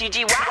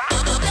 I-G-G-Y.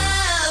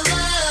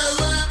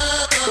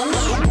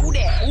 Who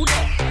that?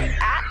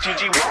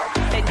 I-G-G-Y.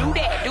 They do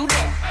that.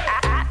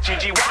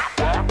 I-G-G-Y.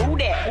 Who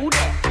that?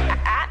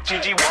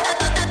 I-G-G-Y.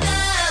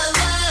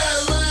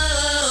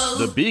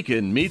 The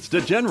Beacon meets the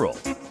General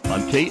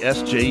on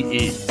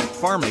KSJE,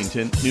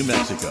 Farmington, New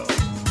Mexico.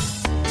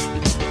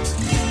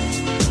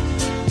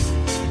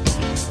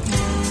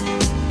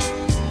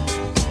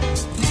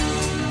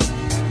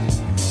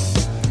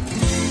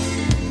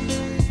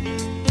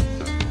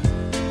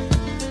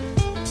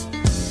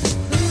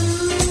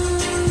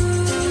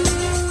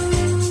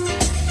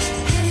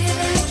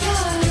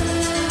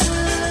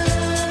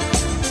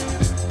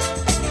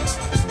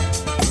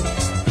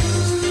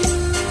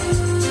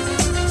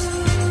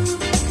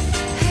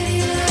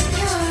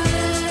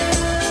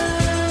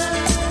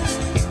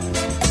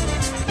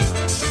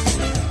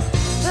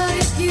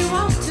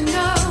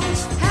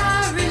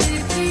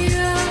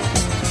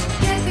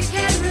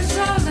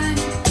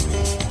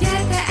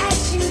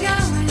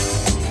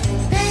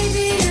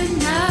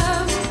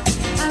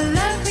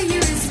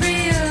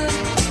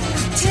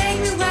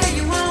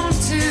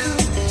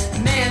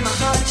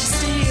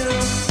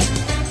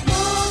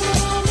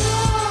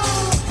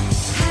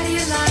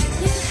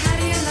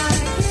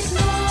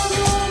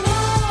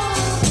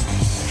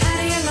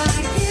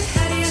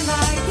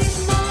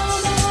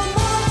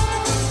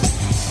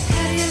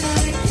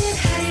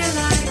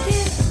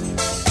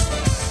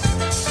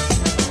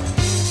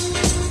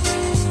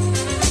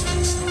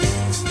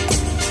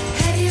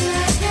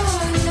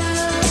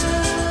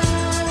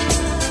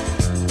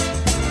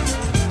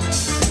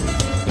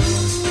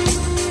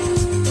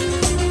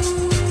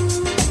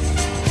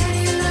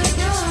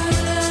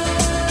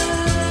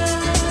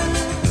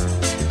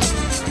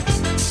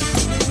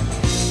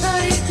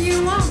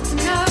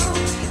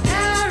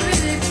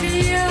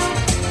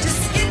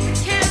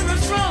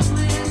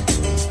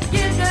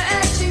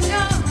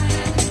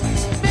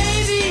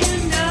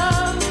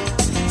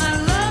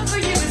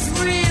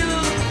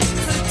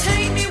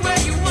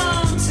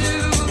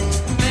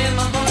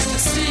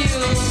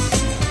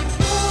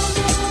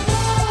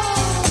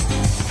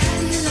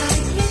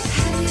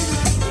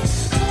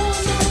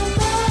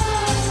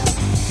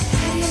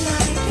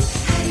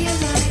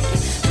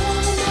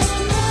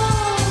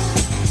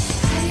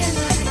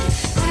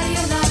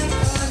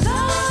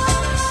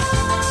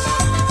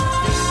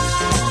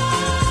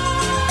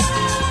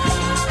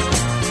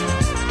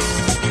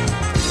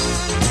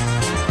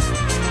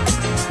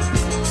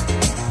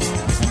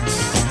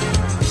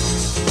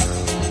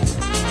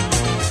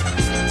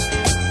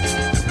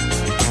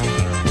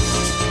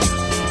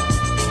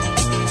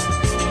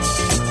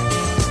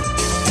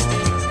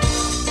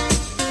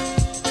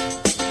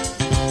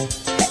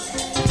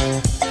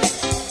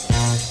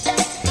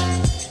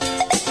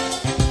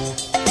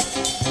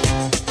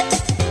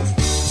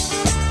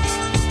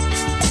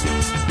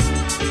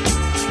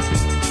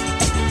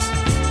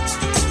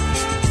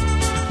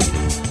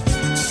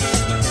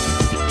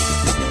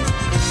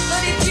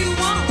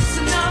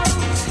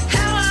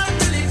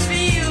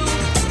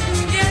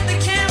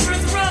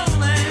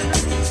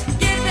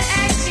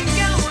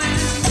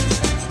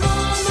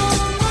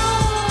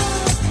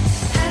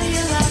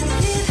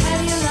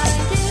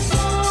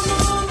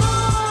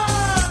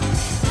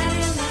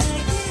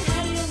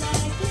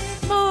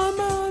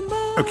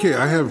 Okay,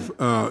 I have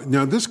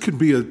now.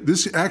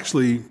 This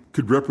actually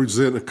could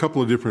represent a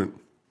couple of different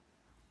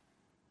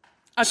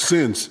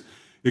sins.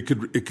 It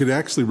could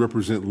actually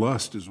represent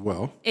lust as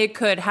well. It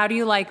could. How do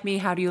you like me?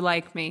 How do you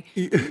like me?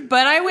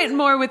 But I went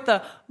more with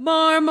the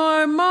more.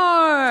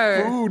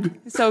 Food.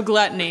 So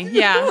gluttony.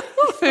 Yeah.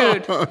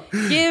 Food.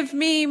 Give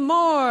me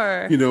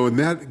more. And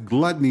that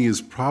gluttony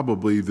is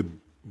probably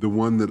the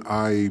one that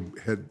I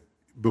had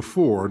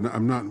before.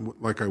 I'm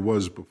not like I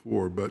was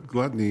before, but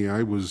gluttony,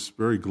 I was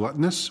very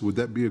gluttonous. Would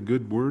that be a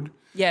good word?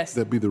 Yes.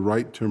 Would that be the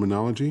right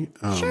terminology?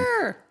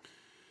 Sure.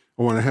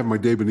 Oh, and I have my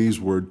Debonese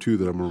word too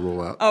that I'm going to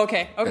roll out.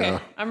 Okay.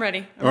 I'm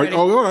ready. All right.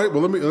 Oh, all right.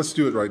 Well, let's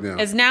do it right now.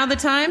 Is now the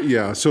time?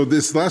 Yeah. So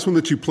this last one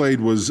that you played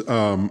was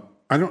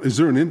is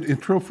there an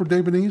intro for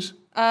Debonese?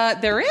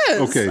 There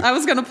is. Okay. I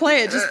was going to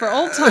play it just for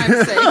old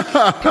time's sake.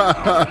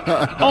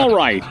 All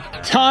right.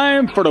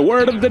 Time for the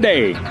word of the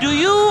day. Do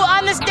you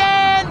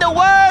understand the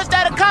words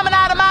that are coming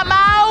out of my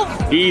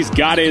mouth? He's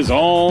got his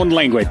own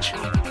language.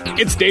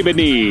 It's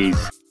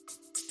Debonese.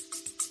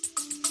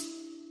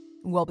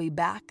 We'll be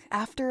back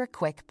after a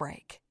quick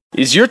break.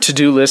 Is your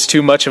to-do list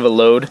too much of a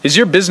load? Is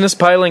your business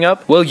piling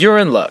up? Well, you're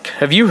in luck.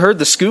 Have you heard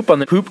the scoop on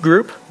the Poop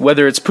Group?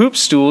 Whether it's poop,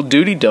 stool,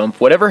 duty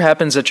dump, whatever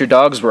happens at your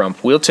dog's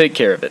rump, we'll take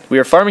care of it. We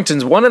are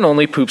Farmington's one and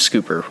only Poop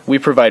Scooper. We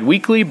provide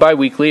weekly,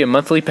 bi-weekly, and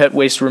monthly pet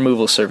waste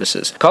removal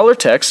services. Call or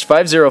text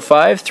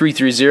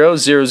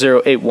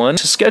 505-330-0081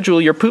 to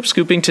schedule your poop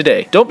scooping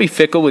today. Don't be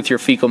fickle with your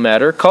fecal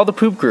matter. Call the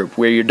Poop Group,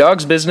 where your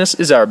dog's business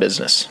is our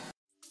business.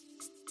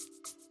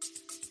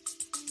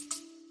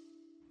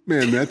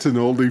 Man, that's an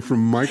oldie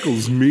from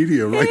Michael's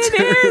Media right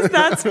there. It is.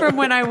 That's from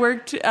when I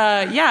worked,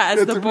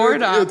 as the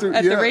board op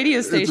at the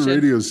radio station. At the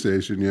radio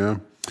station, yeah.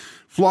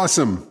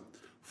 Flossom.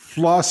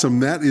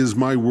 Flossom, that is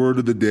my word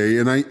of the day.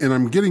 And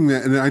I'm getting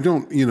that, and I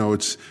don't,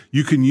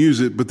 you can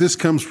use it, but this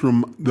comes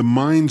from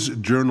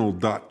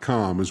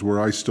themindsjournal.com is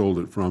where I stole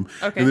it from.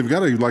 Okay. And they've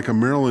got a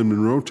Marilyn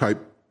Monroe type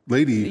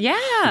lady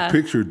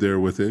pictured there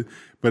with it,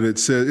 but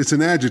it's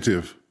an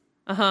adjective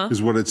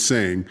is what it's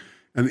saying.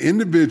 An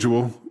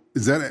individual.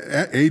 Is that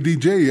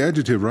ADJ,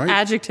 adjective, right?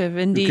 Adjective,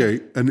 indeed.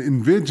 Okay, an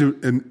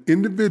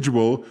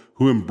individual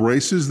who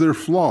embraces their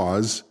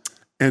flaws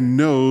and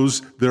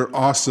knows they're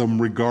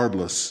awesome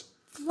regardless.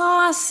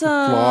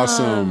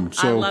 Flossom.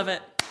 So I love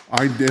it.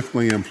 I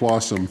definitely am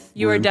Flossom.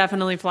 You are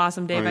definitely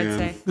Flossom, Dave, I'd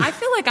say. I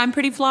feel like I'm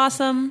pretty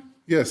Flossom.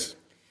 Yes.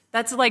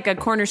 That's like a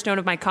cornerstone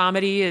of my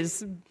comedy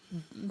is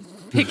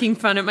picking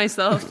fun at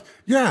myself.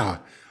 Yeah.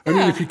 I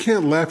mean, if you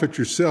can't laugh at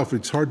yourself,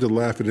 it's hard to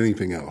laugh at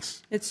anything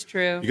else. It's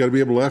true. You got to be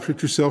able to laugh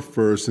at yourself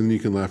first, and then you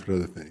can laugh at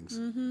other things.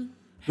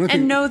 Mm-hmm.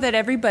 And know that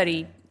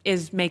everybody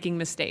is making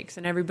mistakes,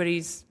 and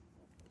everybody's,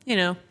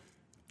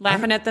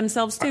 laughing at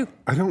themselves too.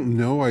 I don't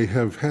know. I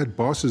have had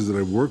bosses that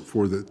I worked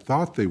for that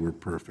thought they were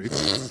perfect.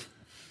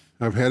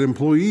 I've had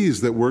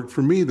employees that worked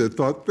for me that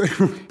thought they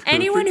were perfect.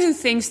 Anyone who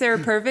thinks they're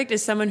perfect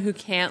is someone who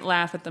can't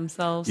laugh at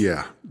themselves.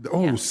 Yeah.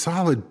 Oh,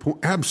 solid point.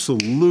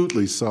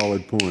 Absolutely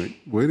solid point.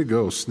 Way to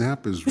go.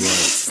 Snap is right.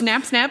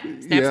 Snap. I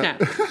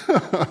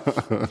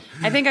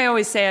think I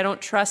always say I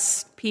don't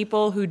trust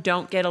people who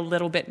don't get a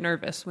little bit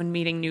nervous when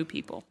meeting new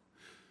people.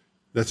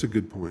 That's a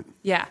good point.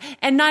 Yeah.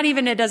 And not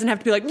even, it doesn't have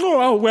to be like,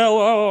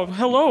 hello,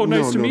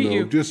 nice to meet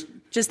you.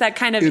 Just that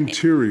kind of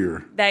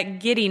interior,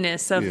 that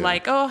giddiness of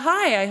like, oh,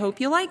 hi, I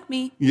hope you like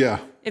me. Yeah.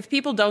 If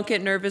people don't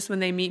get nervous when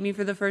they meet me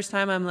for the first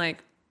time, I'm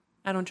like,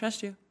 I don't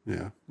trust you.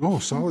 Yeah. Oh,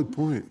 solid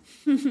point.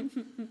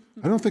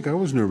 I don't think I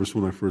was nervous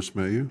when I first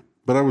met you,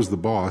 but I was the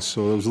boss,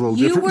 so it was a little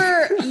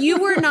different.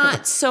 You were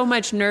not so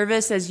much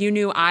nervous as you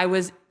knew I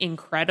was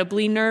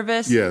incredibly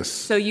nervous. Yes.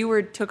 So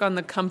you took on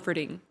the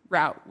comforting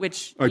route,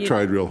 which I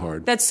tried real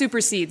hard. That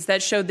supersedes.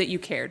 That showed that you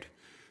cared.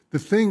 The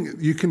thing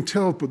you can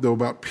tell, though,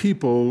 about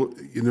people,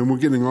 we're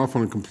getting off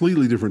on a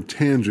completely different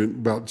tangent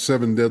about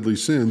 7 deadly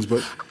sins,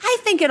 but I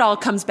think it all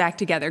comes back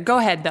together. Go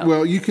ahead, though.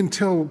 Well, you can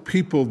tell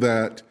people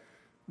that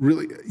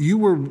really you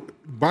were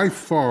by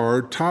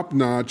far top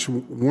notch.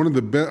 One of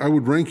the best. I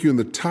would rank you in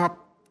the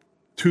top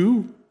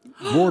 2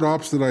 board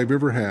ops that I've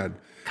ever had,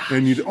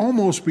 and you'd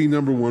almost be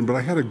number 1. But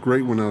I had a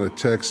great one out of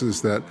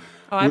Texas that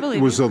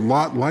was a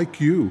lot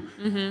like you.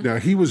 Mm-hmm. Now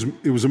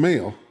it was a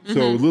male,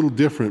 so a little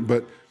different,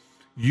 but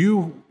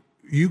you,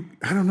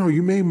 I don't know,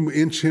 you may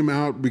inch him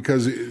out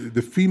because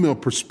the female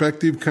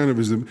perspective kind of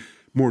is a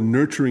more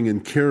nurturing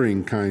and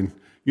caring kind.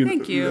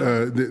 Thank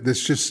you.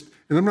 That's just,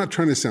 and I'm not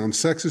trying to sound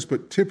sexist,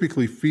 but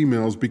typically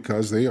females,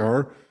 because they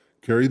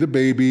carry the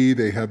baby,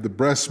 they have the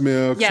breast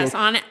milk. Yes,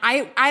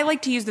 I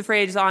like to use the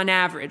phrase on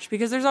average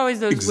because there's always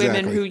those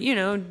women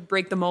who,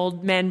 break the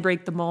mold, men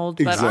break the mold.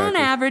 But on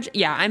average,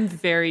 I'm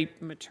very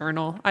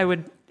maternal. I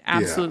would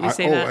absolutely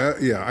say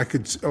that. I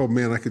could. Oh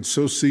man, I could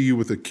so see you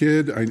with a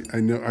kid. I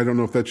know. I don't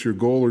know if that's your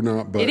goal or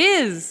not, but it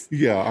is.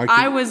 Yeah,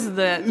 I was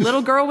the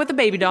little girl with the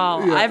baby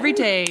doll every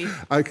day.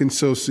 I can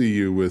so see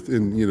you with,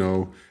 and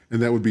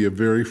that would be a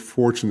very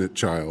fortunate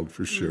child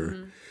for sure.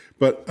 Mm-hmm.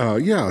 But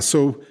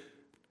so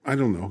I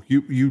don't know.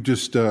 You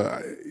just.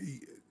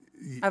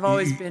 I've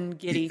always been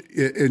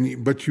giddy,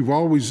 but you've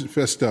always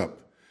fessed up.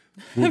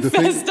 Well,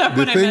 Fessed up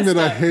when I thing messed that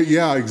I up. hate,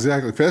 yeah,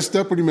 exactly. Fessed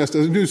up when you messed up.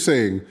 There's a new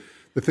saying.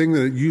 The thing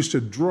that used to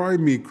drive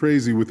me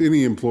crazy with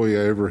any employee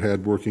I ever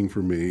had working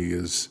for me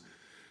is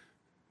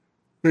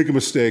make a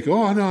mistake.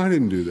 Oh, no, I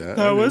didn't do that.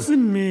 That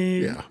wasn't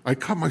me. Yeah, I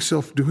caught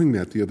myself doing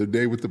that the other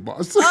day with the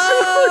boss.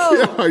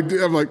 Oh! Yeah, I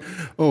did. I'm like,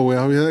 oh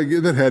well, yeah,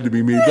 that had to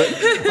be me, but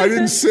I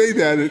didn't say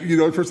that.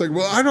 At first, like,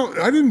 well,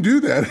 I didn't do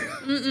that.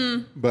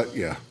 Mm-mm. But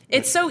yeah,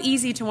 It's so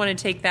easy to want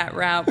to take that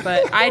route,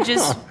 but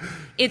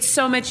it's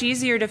so much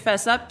easier to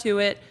fess up to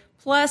it.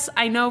 Plus,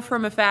 I know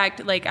from a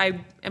fact, like,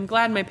 I am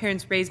glad my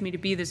parents raised me to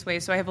be this way,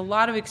 so I have a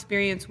lot of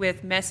experience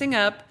with messing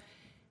up,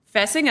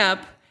 fessing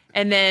up,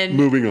 and then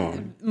moving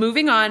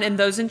on, and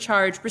those in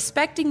charge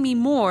respecting me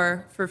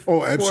more for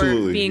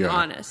being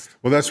honest.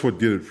 Well, that's what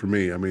did it for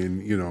me. I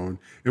mean,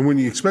 and when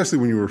especially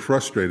when you were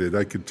frustrated,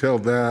 I could tell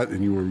that,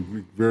 and you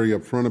were very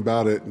upfront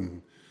about it,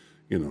 and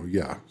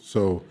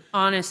so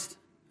honest.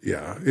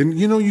 Yeah, and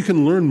you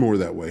can learn more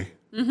that way.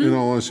 Mm-hmm. In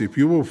all honesty, if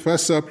you will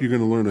fess up, you're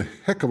going to learn a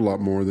heck of a lot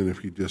more than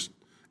if you just,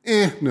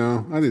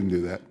 no, I didn't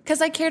do that.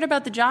 Because I cared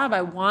about the job.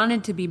 I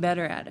wanted to be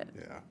better at it.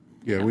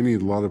 Yeah, we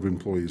need a lot of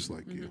employees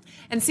like you.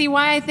 And see,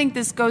 why I think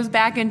this goes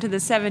back into the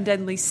 7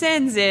 deadly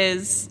sins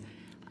is,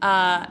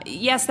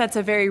 yes, that's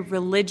a very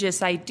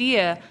religious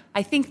idea.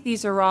 I think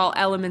these are all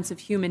elements of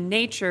human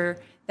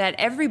nature that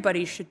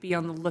everybody should be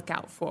on the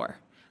lookout for.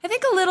 I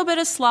think a little bit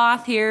of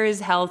sloth here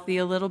is healthy,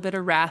 a little bit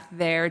of wrath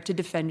there to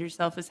defend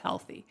yourself is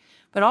healthy.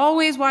 But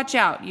always watch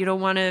out. You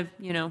don't want to,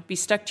 be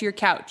stuck to your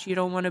couch. You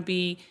don't want to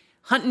be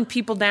hunting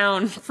people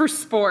down for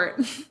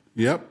sport.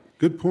 Yep,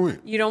 good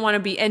point. You don't want to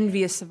be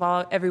envious of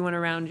everyone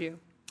around you.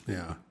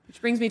 Yeah. Which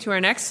brings me to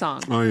our next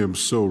song. I am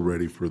so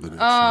ready for the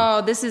next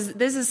song. This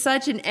is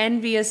such an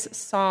envious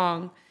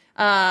song.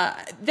 There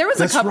was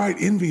That's a couple. right.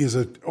 Envy is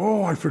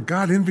I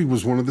forgot envy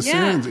was one of the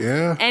sins.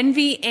 Yeah.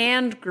 Envy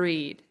and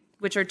greed,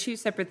 which are two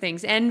separate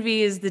things.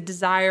 Envy is the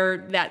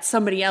desire that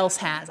somebody else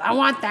has. I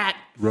want that.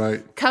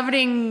 Right.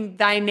 Coveting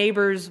thy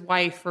neighbor's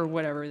wife or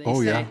whatever they say. Oh,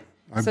 yeah.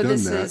 I've done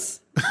this that. is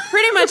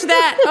pretty much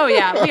that. Oh,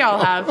 yeah. We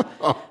all have.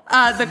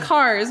 The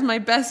Cars, my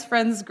best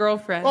friend's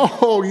girlfriend.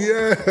 Oh,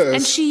 yes.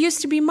 And she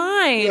used to be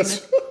mine.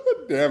 Yes.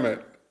 Damn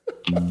it.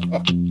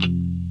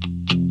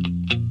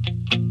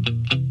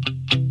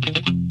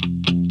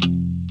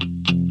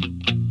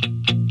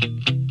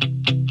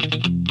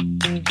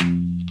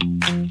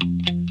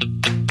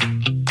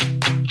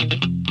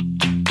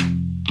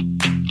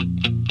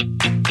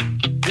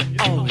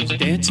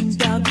 Dancing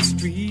down the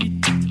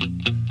street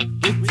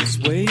with his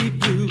wavy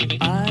blue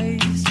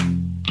eyes.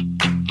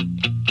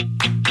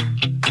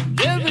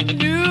 Every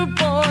new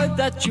boy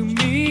that you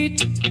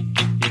meet, he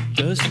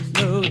doesn't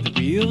know the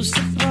real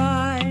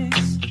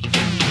surprise.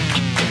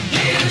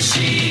 Here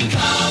she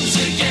comes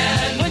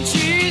again when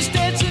she's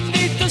dancing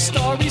beneath the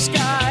starry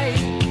sky.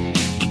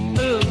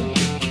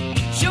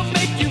 She'll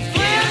make you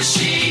feel. Here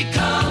she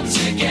comes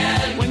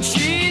again when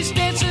she's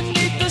dancing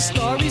beneath the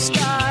starry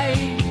sky.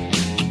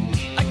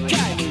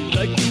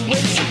 Like the way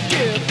she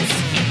dips.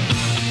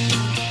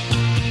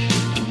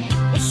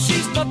 Well,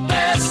 she's my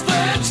best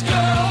friend's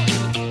girl.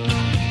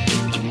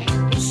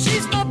 Well,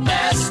 she's my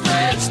best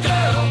friend's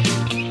girl.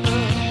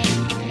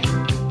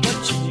 But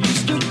she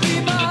used to be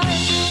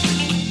mine.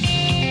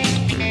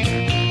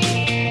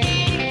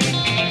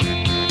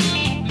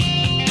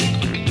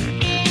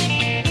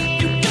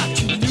 You got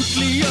your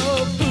nuclear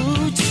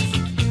boots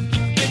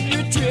and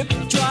your drip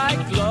dry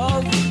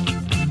glove.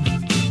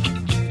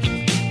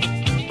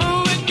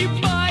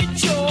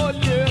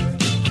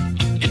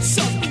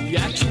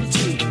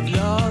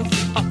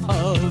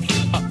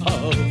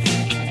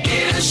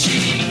 Here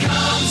she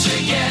comes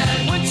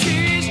again when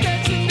she's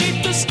dancing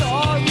beneath the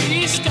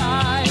starry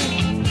sky.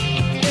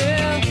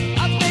 Yeah,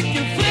 I make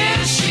you feel.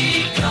 Here she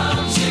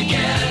comes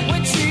again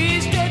when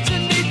she's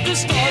dancing beneath the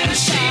starry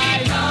sky.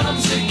 Here she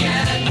comes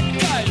again. I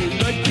kinda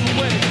like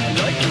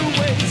the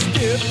way she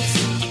dips.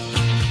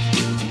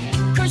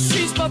 'Cause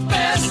she's my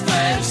best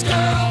friend's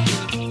girl.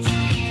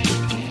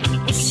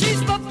 Well,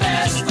 she's my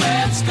best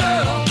friend's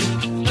girl.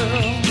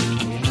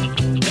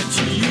 And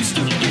she used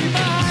to be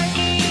mine.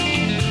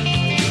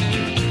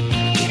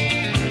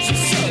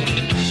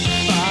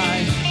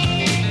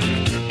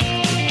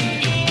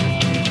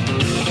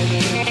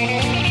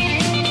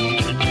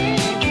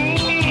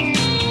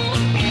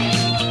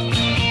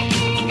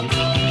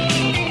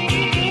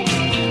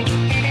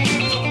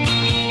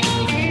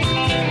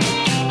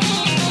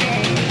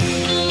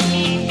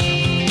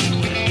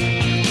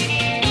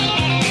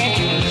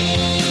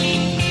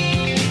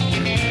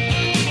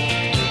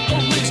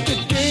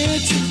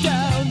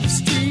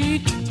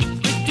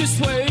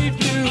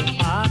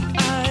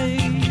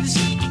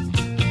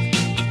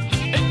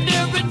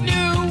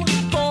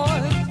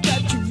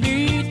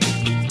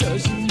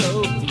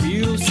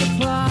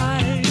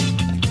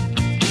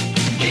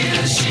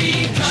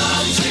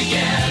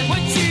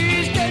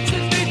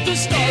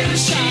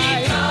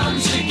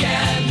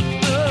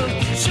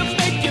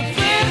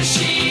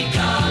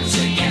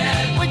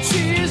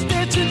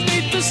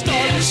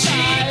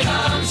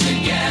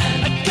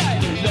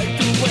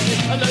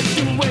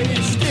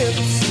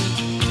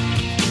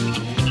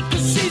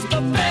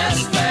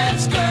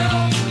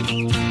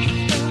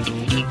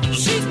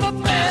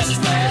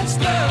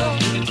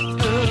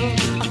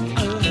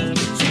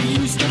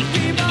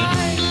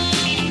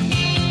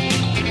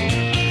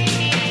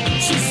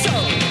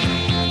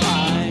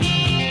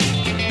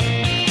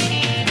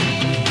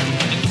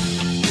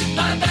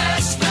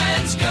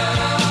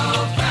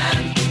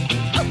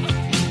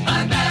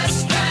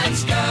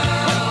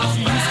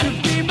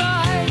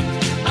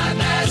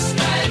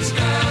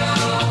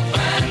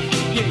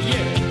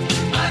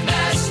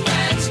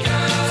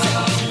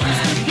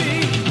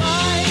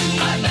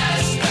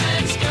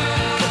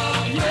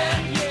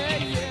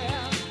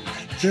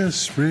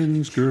 Best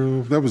friends,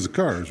 girl. That was the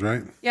Cars,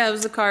 right? Yeah, it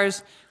was the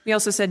Cars. We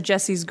also said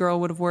Jesse's Girl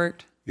would have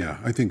worked. Yeah,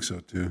 I think so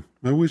too.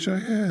 I wish I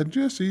had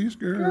Jesse's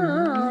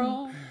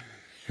girl.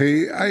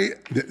 Hey,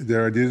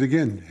 there I did it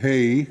again.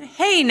 Hey.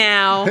 Hey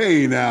now.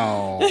 Hey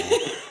now.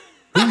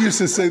 Who used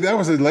to say that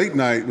was a late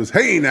night? Was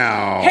hey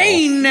now.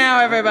 Hey now,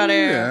 everybody.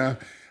 Yeah.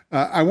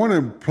 I want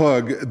to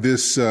plug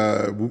this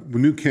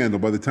new candle.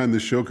 By the time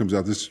this show comes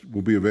out, this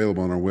will be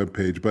available on our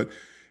webpage. But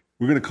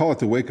we're going to call it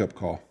the Wake Up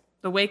Call.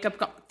 The Wake Up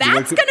Call.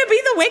 That's going to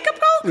be the Wake Up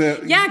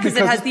Call? Yeah, because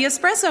it has the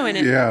espresso in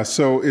it. Yeah,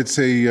 so it's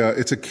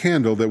a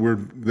candle that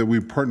we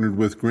partnered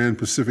with Grand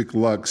Pacific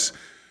Lux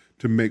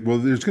to make. Well,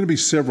 there's going to be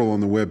several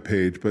on the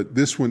webpage, but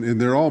this one, and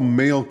they're all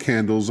male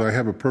candles. I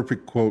have a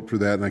perfect quote for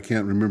that, and I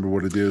can't remember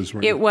what it is.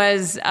 It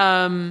was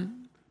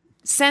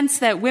scents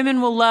that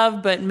women will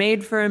love, but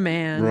made for a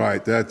man.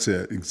 Right, that's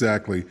it,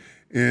 exactly.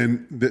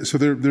 And so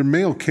they're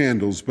male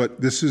candles,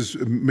 but this is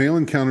Male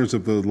Encounters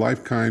of the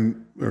Life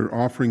Kind are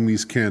offering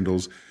these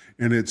candles.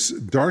 And it's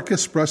dark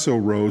espresso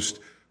roast,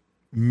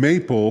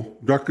 maple,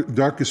 dark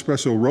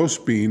espresso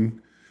roast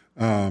bean,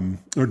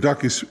 or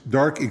dark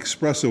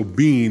espresso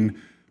bean,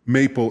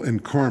 maple,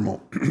 and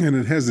caramel. And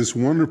it has this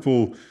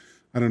wonderful,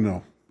 I don't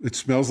know, it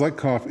smells like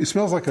coffee. It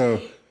smells like a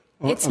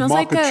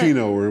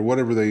mochaccino or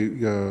whatever they...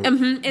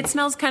 It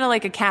smells kind of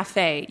like a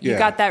cafe. You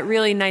got that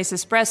really nice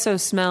espresso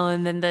smell,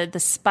 and then the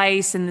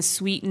spice and the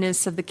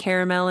sweetness of the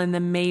caramel and the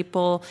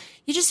maple.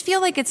 You just feel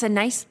like it's a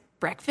nice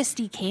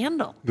breakfasty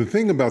candle. The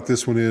thing about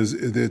this one is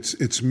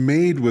it's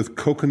made with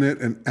coconut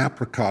and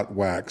apricot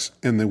wax,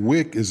 and the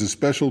wick is a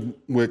special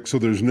wick, so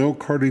there's no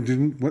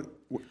carcinogens.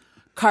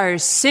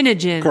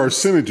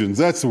 Carcinogens,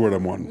 that's the word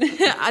I'm wanting.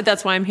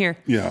 That's why I'm here.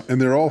 Yeah, and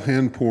they're all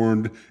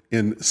hand-poured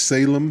in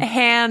Salem.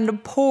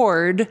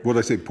 Hand-poured. What did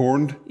I say,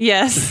 porned?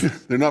 Yes.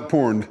 They're not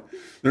porned.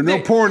 There's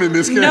no porn in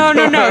this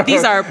candle. No.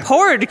 These are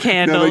poured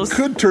candles. Now,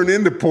 they could turn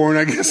into porn,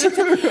 I guess.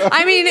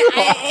 I mean,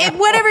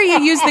 whatever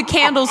you use the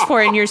candles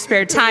for in your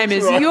spare time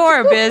is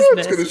your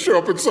business. It's going to show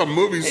up in some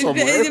movie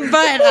somewhere.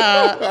 But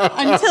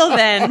until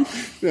then.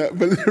 Yeah,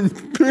 but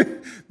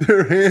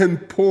they're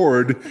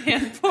hand-poured.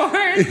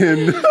 Hand-poured.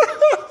 In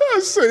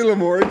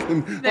Salem,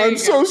 Oregon. I'm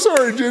so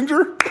sorry,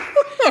 Ginger.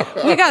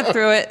 We got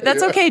through it.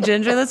 That's okay,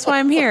 Ginger. That's why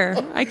I'm here.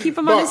 I keep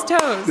him on his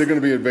toes. They're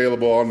going to be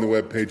available on the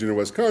webpage,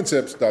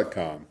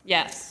 InnerWestConcepts.com.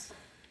 Yes.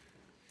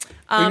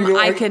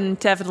 I can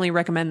definitely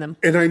recommend them.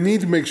 And I need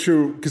to make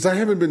sure, because I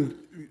haven't been...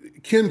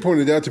 Ken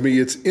pointed out to me,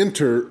 it's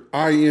INTER,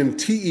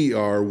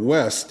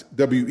 West,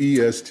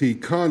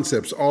 WEST,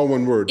 Concepts, all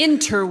one word.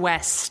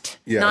 Interwest,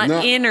 not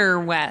Inner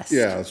West.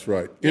 Yeah, that's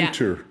right.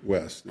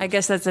 Interwest. I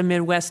guess that's a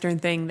Midwestern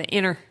thing, the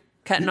inner,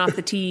 cutting off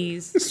the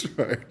T's. That's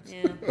right.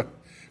 Yeah.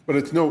 But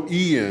it's no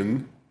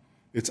EN,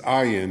 it's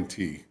INT.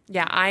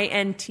 Yeah,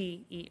 INTER.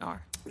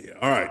 Yeah,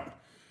 all right.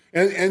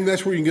 And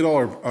that's where you can get all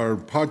our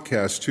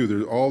podcasts,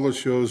 too. All the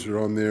shows are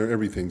on there.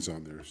 Everything's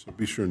on there. So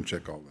be sure and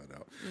check all that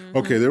out. Mm-hmm.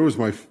 Okay, there was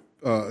my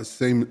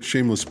same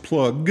shameless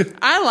plug.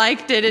 I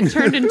liked it. It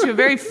turned into a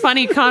very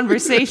funny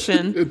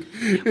conversation.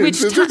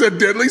 It's a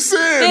deadly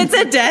sin. It's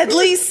a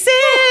deadly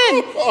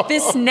sin.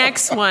 This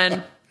next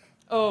one.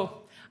 Oh,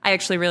 I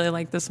actually really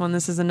like this one.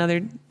 This is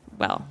another...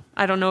 Well,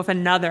 I don't know if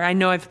another. I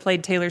know I've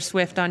played Taylor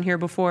Swift on here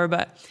before,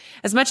 but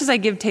as much as I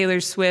give Taylor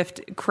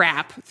Swift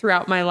crap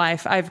throughout my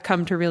life, I've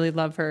come to really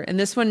love her. And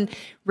this one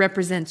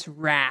represents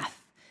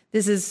wrath.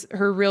 This is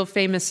her real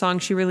famous song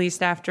she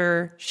released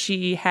after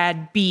she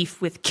had beef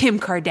with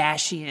Kim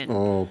Kardashian.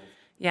 Oh.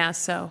 Yeah,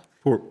 so.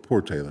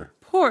 Poor Taylor.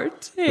 Poor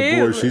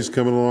Taylor. But boy, she's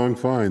coming along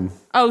fine.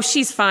 Oh,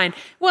 she's fine.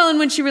 Well, and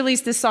when she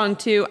released this song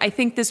too, I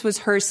think this was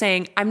her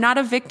saying, I'm not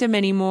a victim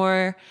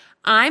anymore.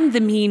 I'm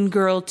the mean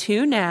girl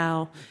too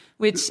now.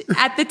 Which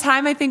at the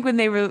time, I think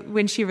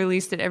when she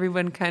released it,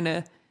 everyone kind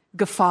of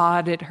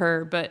guffawed at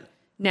her. But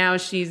now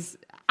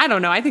I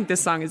don't know. I think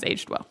this song has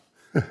aged well.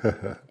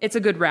 It's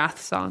a good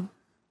wrath song.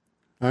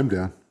 I'm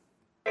down.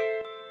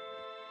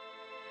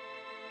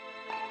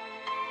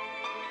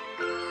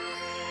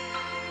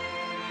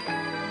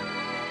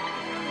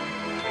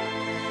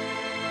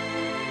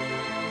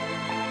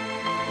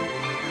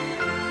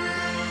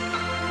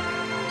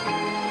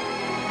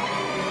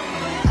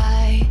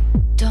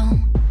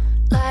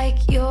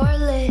 Your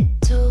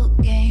little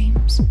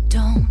games,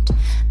 don't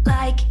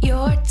like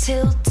your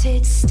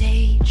tilted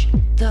stage,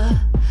 the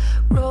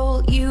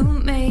role you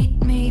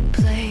made me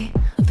play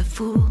of the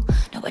fool.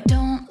 No, I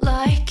don't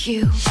like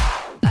you.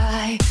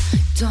 I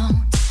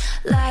don't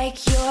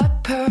like your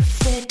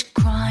perfect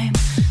crime,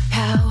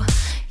 how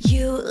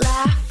you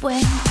laugh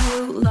when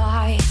you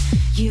lie.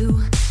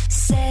 You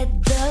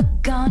said the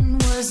gun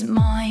was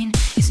mine,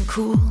 isn't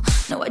cool.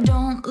 No, I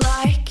don't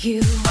like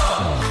you.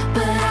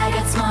 But I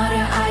got smarter,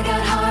 I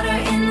got harder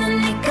in the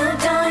nick of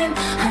time.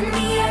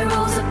 Honey, I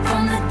rose up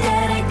from the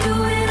dead, I do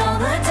it all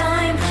the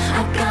time.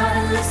 I got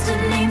a list of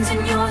names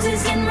and yours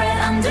is in red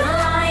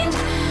underlined.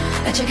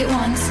 I check it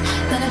once,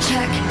 then I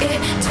check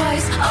it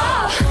twice.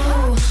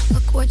 Oh,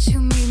 look what you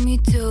made me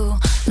do.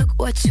 Look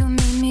what you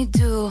made me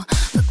do.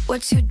 Look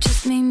what you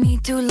just made me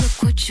do.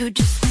 Look what you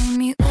just made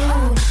me.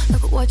 Ooh,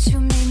 look what you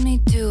made me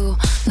do.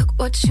 Look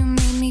what you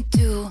made me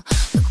do.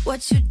 Look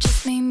what you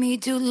just made me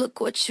do.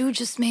 Look what you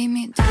just made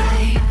me do.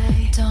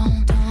 I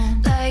don't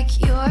like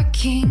your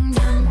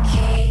kingdom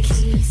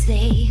keys.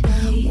 They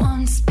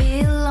once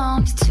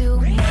belonged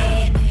to me.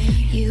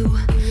 You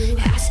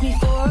asked me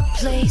for a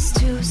place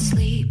to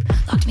sleep,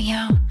 locked me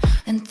out,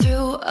 and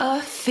threw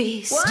a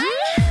feast. What?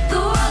 The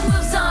world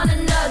moves on,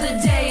 another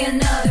day,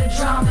 another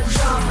drama.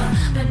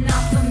 But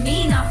not for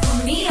me, not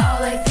for me.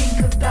 All I think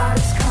about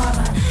is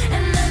karma.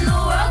 And then the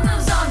world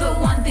moves on, but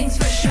one thing's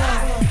for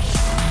sure.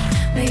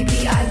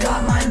 Maybe I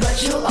got mine,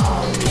 but you'll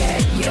all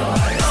get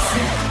yours.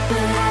 But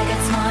I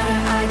got smarter,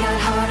 I got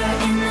harder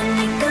in the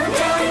nick of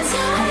time.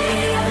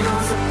 I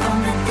rose up from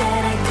the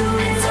dead, I do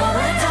it all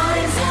the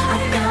times. I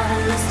got a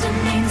list of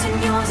names and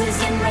yours is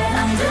in red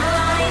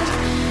underlined.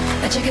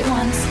 I check it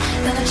once,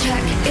 then I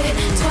check it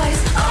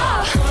twice.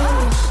 Oh,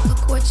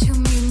 look what you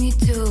made me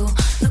do.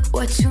 Look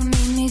what you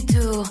made me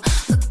do.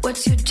 Look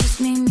what you just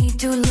made me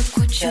do. Look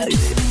what you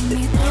just made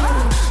me do.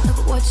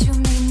 Look what you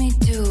made me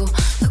do.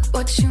 Look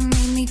what you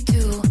made me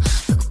do.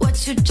 Look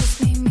what you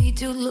just made me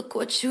do. Look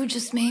what you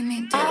just made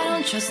me do. I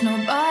don't trust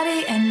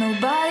nobody and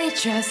nobody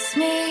trusts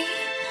me.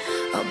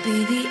 I'll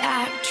be the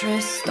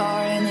actress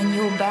starring in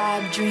your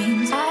bad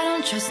dreams. I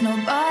don't trust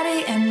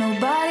nobody and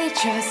nobody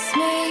trusts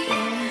me.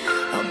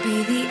 I'll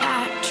be the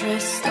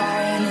actress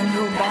starring in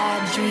your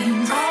bad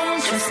dreams. I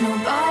don't trust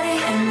nobody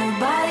and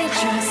nobody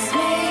trusts me.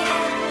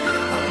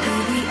 I'll be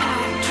the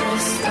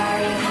actress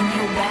starring in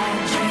your bad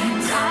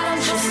dreams. I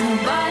don't trust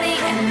nobody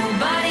and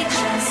nobody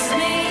trusts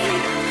me.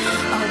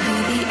 I'll be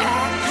the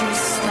actress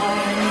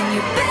starring in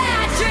your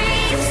bad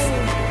dreams.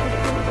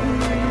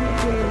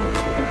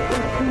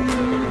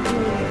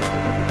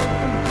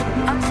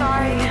 I'm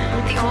sorry,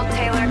 the old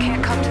Taylor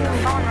can't come to the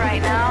phone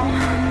right now.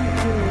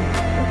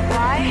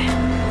 Why?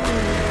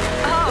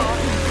 Oh,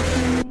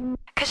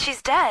 'cause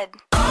she's dead.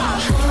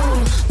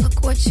 Oh,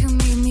 look what you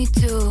made me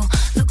do.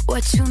 Look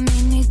what you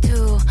made me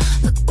do.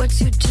 Look what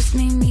you just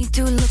made me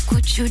do. Look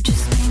what you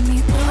just made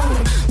me do.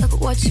 Look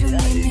what you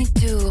made me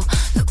do.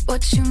 Look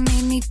what you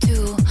made me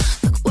do.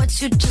 Look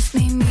what you just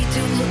made me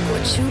do. Look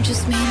what you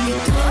just made me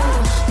do.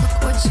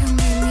 Look what you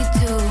made me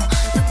do.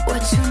 Look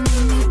what you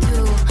made me do.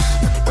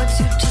 Look what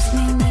you just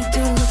made me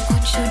do. Look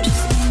what you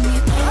just made me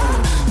do.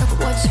 Look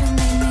what you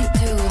made me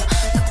do.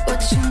 Look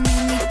what you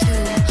made me do.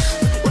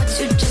 Look what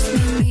you just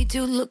made me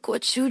do. Look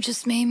what you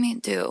just made me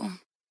do.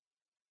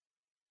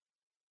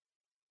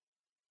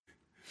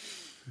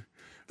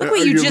 Look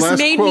what you just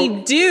made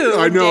me do,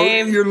 I know.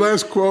 Dave. Your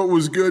last quote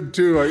was good,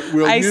 too.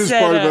 We'll I use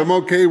said, part of I'm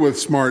okay with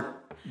smart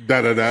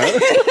da-da-da.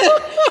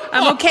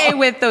 I'm okay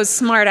with those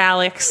smart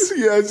Alex.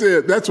 Yeah, that's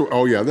it.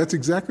 That's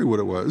exactly what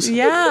it was.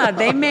 Yeah,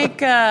 they make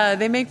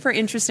for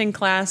interesting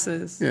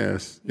classes.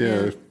 Yes,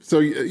 yeah. So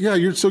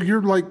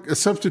you're like a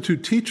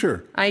substitute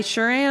teacher. I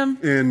sure am.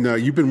 And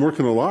you've been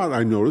working a lot,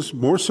 I noticed,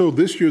 more so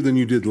this year than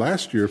you did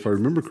last year, if I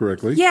remember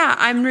correctly. Yeah,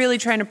 I'm really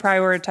trying to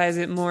prioritize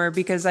it more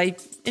because I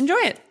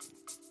enjoy it.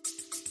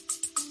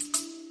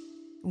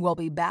 We'll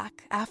be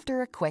back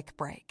after a quick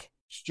break.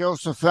 It's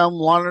Joseph M.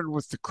 Leonard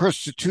with the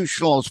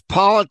Constitutionalist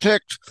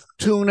Politics.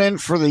 Tune in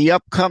for the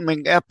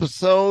upcoming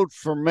episode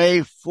for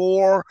May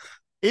 4,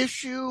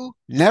 Issue,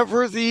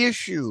 Never the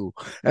Issue,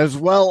 as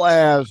well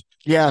as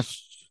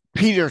guests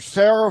Peter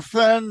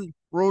Seraphin,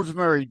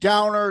 Rosemary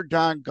Downer,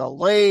 Don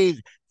Gallade,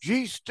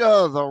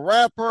 Gista the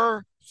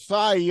Rapper,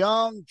 Cy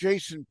Young,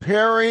 Jason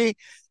Perry,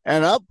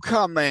 and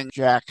upcoming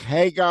Jack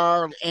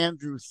Hagar,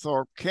 Andrew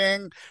Thorpe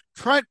King,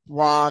 Trent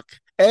Rock,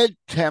 Ed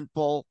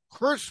Temple,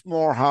 Chris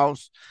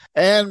Morehouse,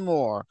 and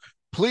more.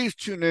 Please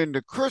tune in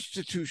to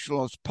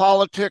Constitutionalist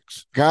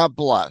Politics. God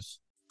bless.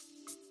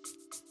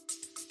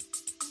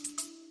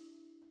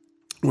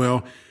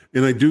 Well,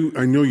 and I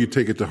know you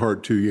take it to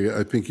heart too.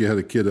 I think you had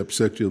a kid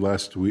upset you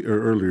last week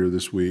or earlier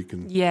this week.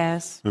 And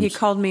yes, he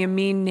called me a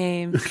mean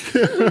name. You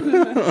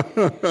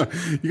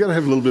got to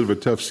have a little bit of a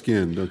tough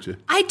skin, don't you?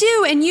 I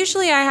do, and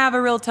usually I have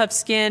a real tough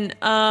skin.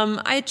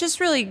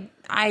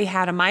 I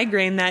had a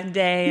migraine that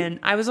day, and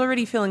I was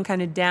already feeling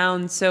kind of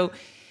down. So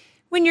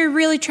when you're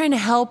really trying to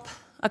help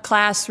a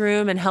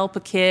classroom and help a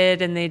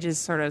kid, and they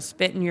just sort of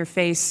spit in your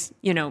face,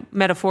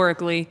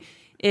 metaphorically,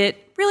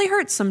 it really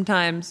hurts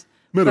sometimes.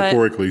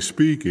 Metaphorically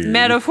speaking.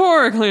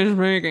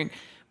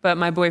 But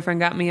my boyfriend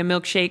got me a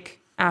milkshake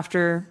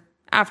after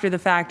the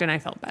fact, and I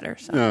felt better.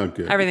 So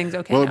everything's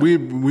okay. Well, now.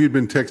 we had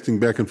been texting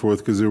back and forth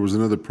because there was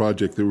another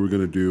project that we were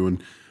going to do,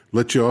 and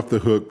let you off the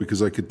hook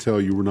because I could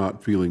tell you were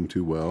not feeling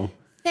too well.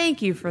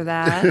 Thank you for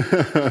that.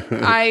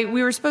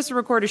 We were supposed to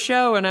record a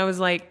show, and I was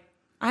like,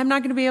 I'm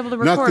not going to be able to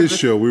record. Not this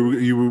show.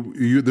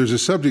 There's a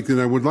subject that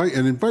I would like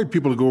and invite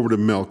people to go over to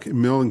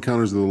Mel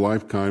Encounters of the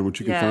Life Kind, which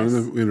you can find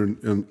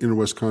on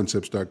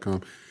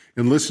interwestconcepts.com,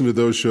 and listen to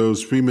those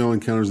shows. Female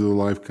Encounters of the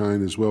Life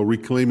Kind as well.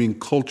 Reclaiming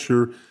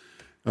Culture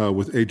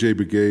with AJ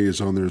Begay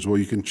is on there as well.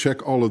 You can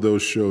check all of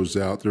those shows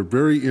out. They're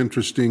very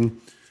interesting.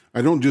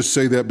 I don't just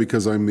say that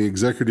because I'm the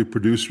executive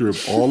producer of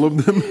all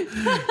of them,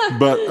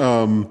 but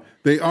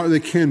they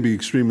can be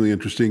extremely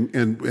interesting.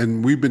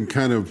 And we've been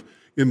kind of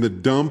in the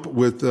dump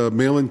with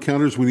mail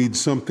encounters. We need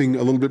something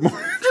a little bit more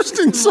interesting.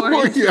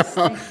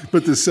 Yeah.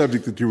 But the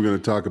subject that you were going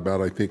to talk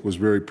about, I think, was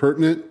very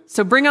pertinent.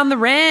 So bring on the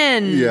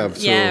Wren.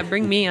 Yeah,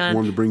 bring me on.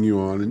 Wanted to bring you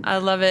on. I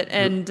love it.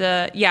 And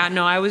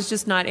I was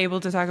just not able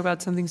to talk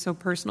about something so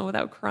personal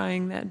without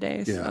crying that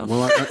day. Yeah, So.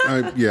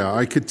 well,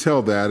 I could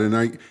tell that,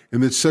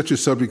 and it's such a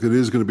subject that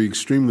is going to be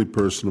extremely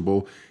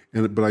personable,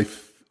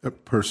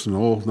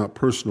 personal.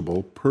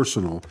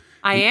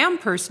 I am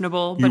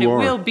personable, but it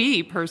will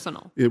be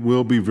personal. It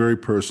will be very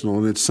personal,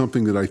 and it's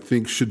something that I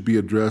think should be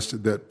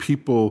addressed, that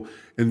people,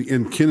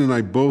 and Ken and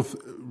I both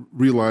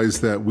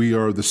realize that we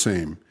are the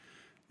same,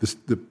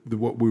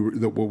 what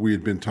we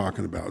had been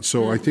talking about.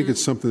 So I think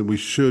it's something that we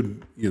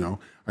should,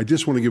 I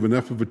just want to give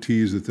enough of a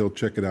tease that they'll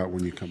check it out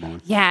when you come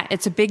on. Yeah,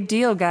 it's a big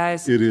deal,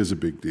 guys. It is a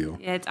big deal.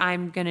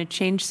 I'm going to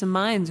change some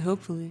minds,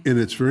 hopefully. And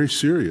it's very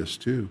serious,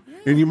 too. Yeah.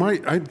 And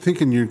I'm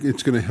thinking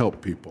it's going to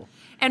help people.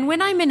 And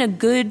when I'm in a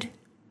good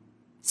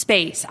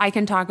space, I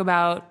can talk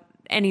about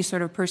any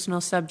sort of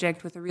personal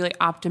subject with a really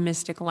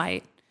optimistic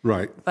light.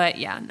 Right. But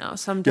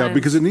sometimes. Yeah,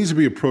 because it needs to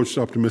be approached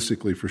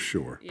optimistically for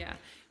sure. Yeah.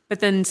 But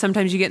then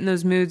sometimes you get in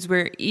those moods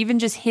where even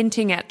just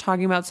hinting at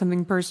talking about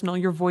something personal,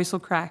 your voice will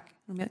crack.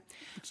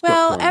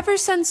 Well, ever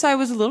since I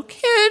was a little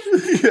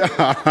kid.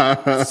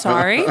 Yeah.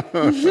 Sorry.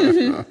 But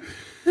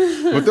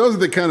those are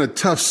the kind of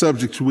tough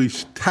subjects we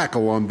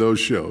tackle on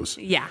those shows.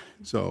 Yeah.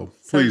 So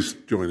please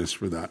join us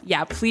for that.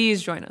 Yeah,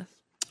 please join us.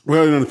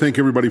 Well, I want to thank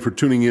everybody for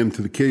tuning in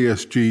to the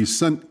KSJE.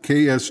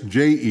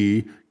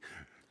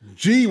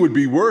 G would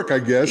be work, I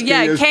guess.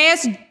 Yeah,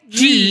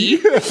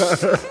 KSG.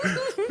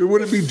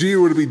 Would it be G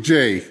or would it be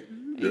J?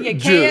 Yeah,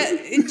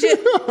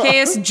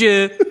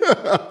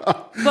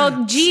 KSJ.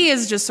 Well, G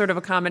is just sort of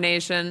a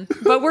combination,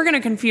 but we're going to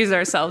confuse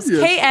ourselves.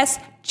 Yes.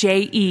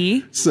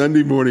 KSJE.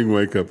 Sunday morning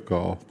wake-up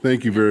call.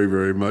 Thank you very,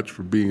 very much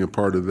for being a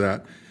part of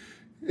that.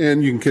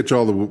 And you can catch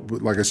all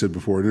like I said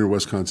before, at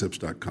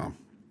interwestconcepts.com.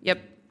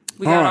 Yep.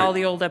 We got all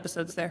the old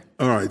episodes there.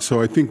 All right.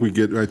 So I think we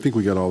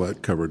got all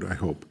that covered, I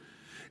hope.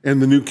 And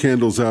the new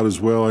candle's out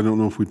as well. I don't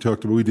know if we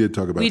talked about. We did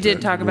talk about. We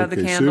did talk about the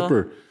candle.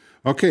 Super.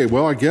 Okay.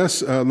 Well, I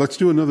guess let's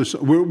do another.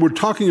 We're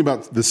talking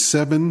about the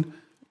 7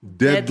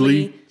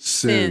 deadly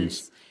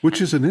sins,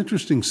 which is an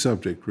interesting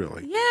subject,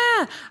 really.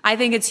 Yeah, I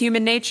think it's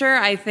human nature.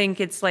 I think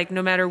it's like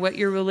no matter what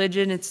your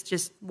religion, it's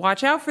just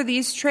watch out for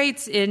these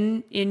traits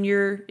in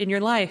your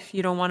life.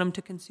 You don't want them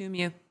to consume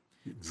you.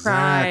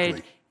 Exactly.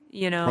 Pride.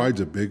 Pride's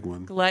a big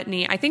one.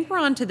 Gluttony. I think we're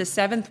on to the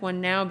 7th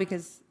one now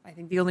because I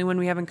think the only one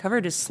we haven't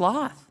covered is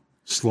sloth.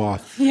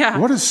 Sloth. Yeah.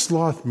 What does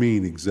sloth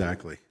mean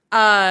exactly?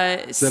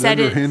 Is that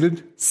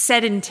underhanded?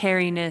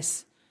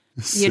 Sedentariness.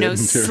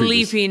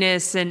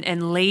 Sleepiness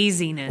and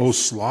laziness. Oh,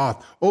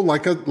 sloth. Oh,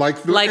 like the animal.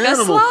 A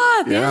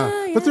sloth.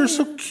 Yeah. But they're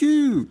so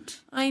cute.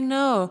 I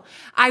know.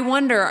 I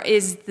wonder,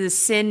 is the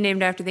sin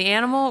named after the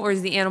animal or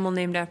is the animal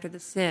named after the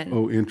sin?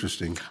 Oh,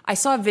 interesting. I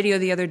saw a video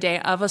the other day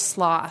of a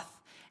sloth.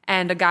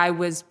 And a guy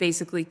was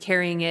basically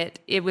carrying it.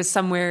 It was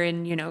somewhere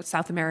in,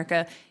 South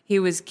America. He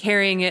was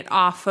carrying it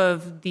off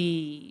of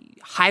the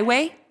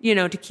highway,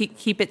 to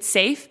keep it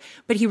safe.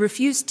 But he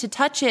refused to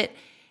touch it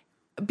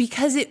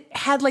because it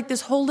had like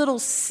this whole little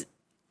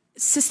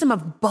system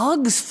of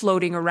bugs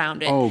floating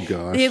around it. Oh,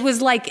 gosh. It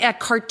was like a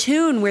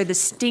cartoon where the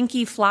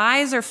stinky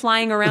flies are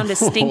flying around a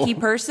stinky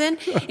person,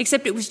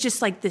 except it was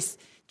just like this,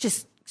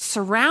 just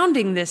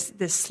surrounding this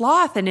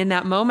sloth. And in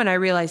that moment, I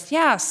realized,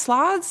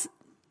 sloths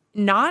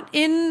not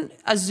in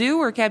a zoo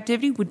or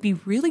captivity would be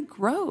really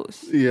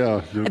gross.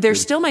 Yeah. They're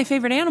still my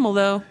favorite animal,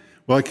 though.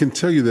 Well, I can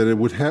tell you that it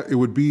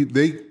would be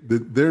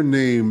their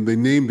name. They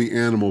named the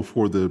animal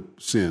for the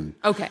sin.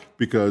 Okay.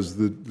 Because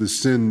the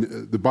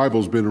sin, the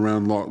Bible's been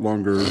around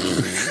longer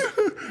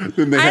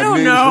than they had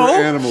names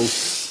for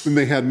animals. Than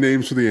they had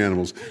names for the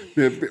animals.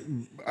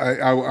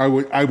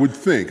 I would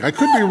think. I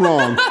could be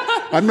wrong.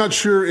 I'm not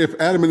sure if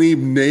Adam and Eve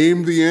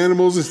named the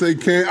animals as they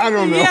came. I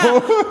don't know.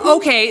 Yeah.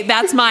 Okay,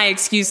 that's my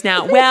excuse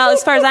now. Well,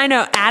 as far as I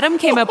know, Adam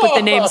came up with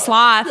the name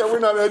sloth. Yeah, we're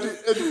not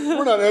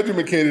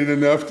educated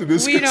enough to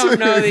discuss. We don't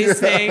know these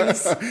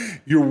things.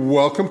 You're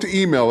welcome to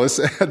email us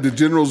at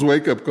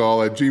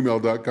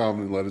thegeneralswakeupcall@gmail.com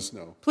and let us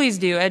know. Please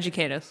do.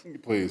 Educate us.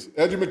 Please.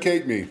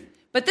 Educate me.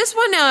 But this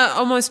one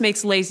almost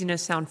makes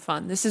laziness sound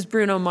fun. This is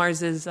Bruno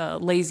Mars's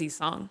Lazy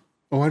song.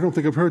 Oh, I don't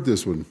think I've heard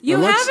this one. You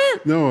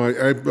haven't? No,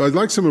 I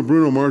like some of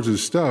Bruno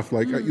Mars's stuff,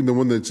 like the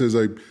one that says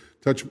I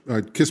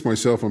kiss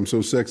myself, I'm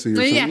so sexy or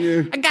something.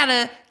 Yeah, I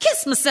gotta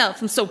kiss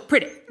myself, I'm so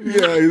pretty.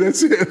 Yeah,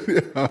 that's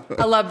it. Yeah.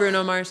 I love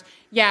Bruno Mars.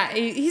 Yeah,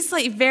 he's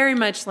like very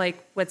much like,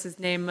 what's his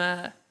name?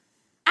 I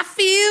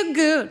feel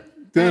good.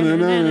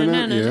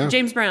 Yeah.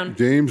 James Brown.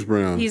 James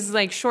Brown. He's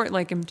like short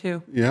like him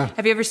too. Yeah.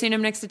 Have you ever seen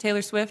him next to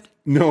Taylor Swift?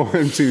 No, I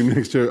haven't seen him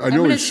next to her. I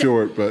know he's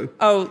short, but...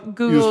 Oh,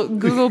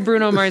 Google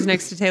Bruno Mars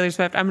next to Taylor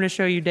Swift. I'm going to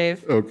show you,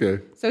 Dave. Okay.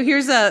 So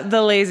here's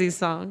the Lazy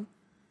song.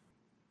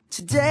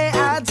 Today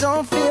I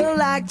don't feel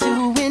like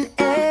doing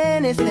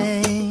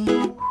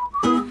anything.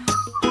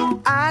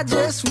 I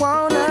just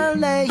wanna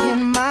lay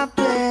in my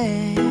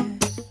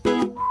bed.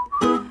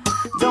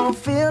 Don't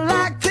feel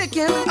like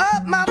picking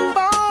up my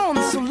phone,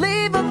 so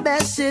leave a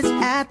message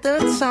at the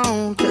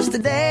tone. 'Cause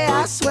today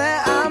I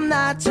swear I'm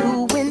not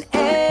doing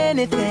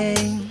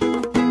anything.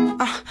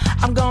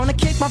 I'm gonna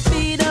kick my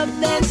feet up,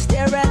 then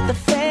stare at the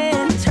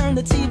fan. Turn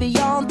the TV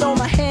on, throw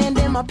my hand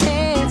in my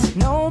pants.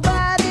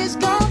 Nobody's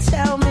gonna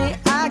tell me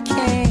I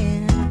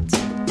can't.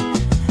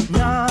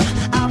 Nah,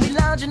 I'll be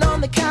lounging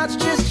on the couch,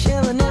 just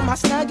chilling in my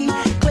Snuggie.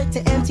 Click to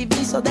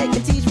MTV so they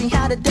can teach me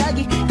how to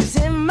Dougie. 'Cause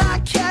in my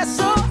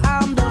castle,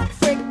 I'm the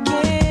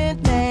freaking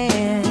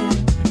man.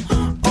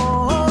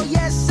 Oh,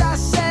 yes, I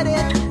said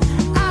it.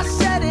 I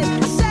said it.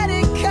 I said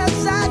it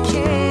 'cause I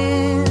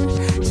can.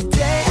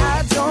 Today I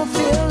don't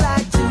feel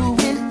like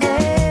doing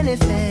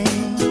anything.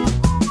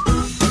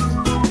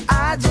 I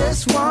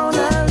just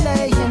wanna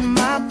lay in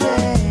my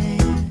bed.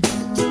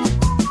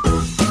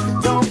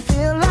 Don't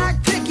feel like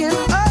picking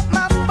up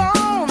my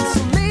phone, so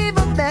leave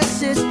a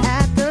message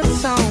at the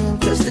tone.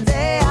 'Cause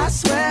today I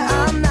swear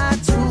I'm not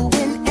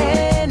doing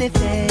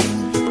anything.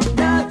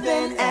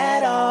 Nothing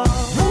at all.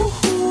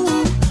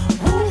 Woo-hoo,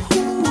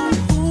 woo-hoo,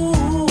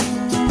 woo-hoo.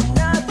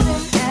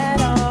 Nothing at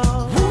all.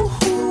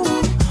 Woo-hoo,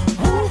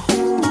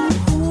 woo-hoo,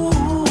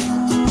 woo-hoo.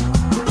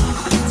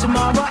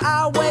 Tomorrow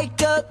I'll wake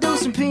up, do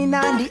some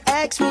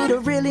P90X, meet a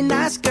really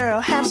nice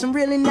girl, have some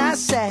really nice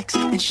sex,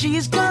 and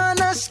she's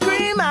gonna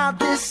scream out,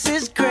 "This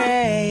is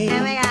great." Oh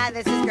my God,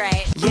 this is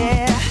great.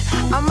 Yeah,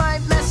 I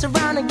might mess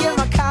around and get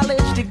my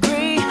college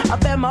degree. I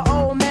bet my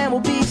old man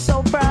will be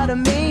so proud of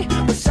me.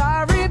 But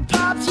sorry,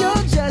 Pops,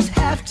 you'll just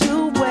have to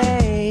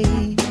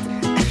wait.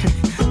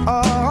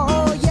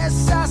 Oh, yes,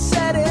 I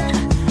said it.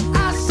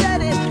 I said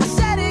it. I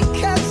said it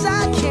 'cause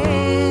I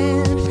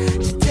can.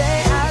 Today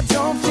I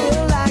don't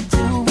feel like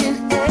doing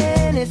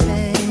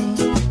anything.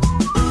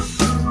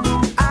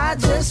 I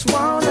just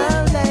wanna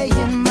lay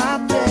in my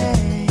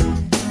bed.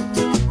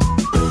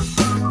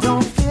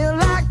 Don't feel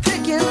like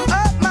picking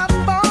up my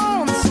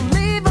phone, so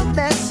leave a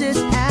message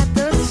at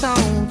the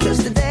tone. 'Cause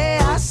today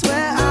I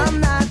swear I'm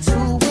not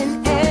doing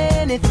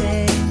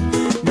anything.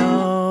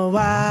 No, I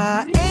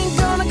ain't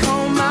gonna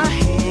comb my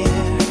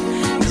hair,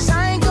 'cause I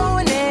ain't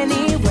going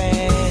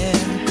anywhere.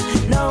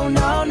 No,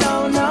 no, no,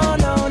 no,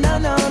 no, no,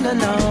 no, no,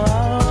 no.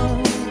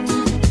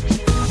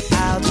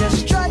 I'll just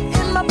strut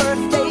in my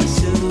birthday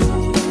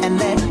suit and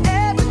let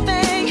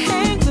everything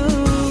hang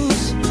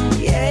loose.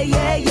 Yeah,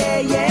 yeah, yeah,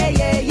 yeah,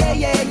 yeah, yeah,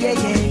 yeah, yeah,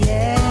 yeah,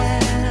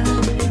 yeah.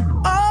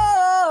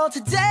 Oh,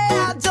 today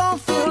I don't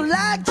feel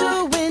like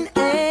doing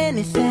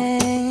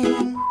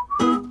anything.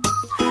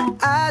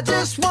 I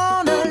just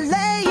wanna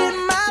lay in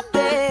my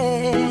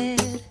bed.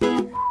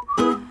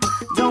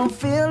 Don't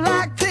feel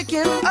like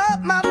picking up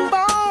my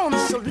phone,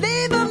 so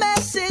leave a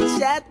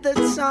message at the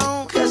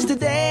tone. 'Cause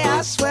today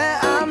I swear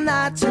I'm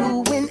not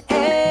doing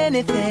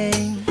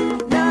anything.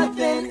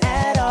 Nothing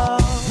at all.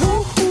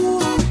 Woo-hoo,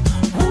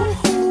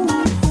 woo-hoo,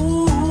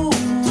 woo-hoo.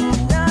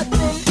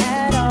 Nothing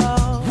at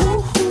all.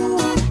 Woo-hoo,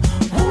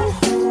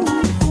 woo-hoo,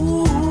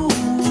 woo-hoo.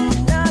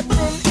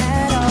 Nothing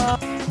at all.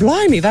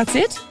 Blimey, that's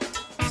it?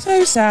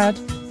 So sad.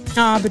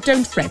 But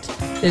don't fret.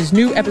 There's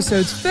new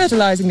episodes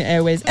fertilizing the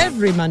airways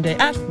every Monday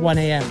at 1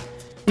 a.m.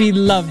 We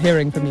love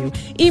hearing from you.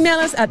 Email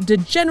us at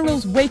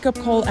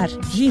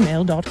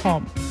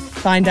thegeneralswakeupcall@gmail.com.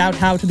 Find out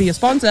how to be a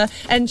sponsor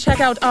and check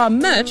out our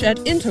merch at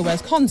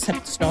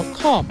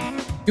interwestconcepts.com.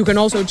 You can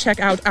also check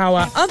out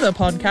our other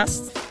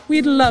podcasts.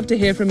 We'd love to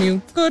hear from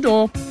you, good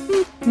or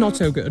not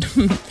so good.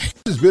 This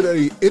has been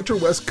a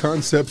Interwest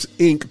Concepts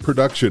Inc.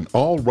 production,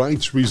 all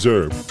rights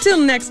reserved. Till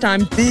next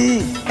time,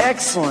 be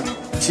excellent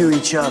to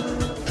each other.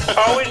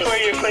 Always wear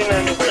your clean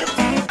underwear.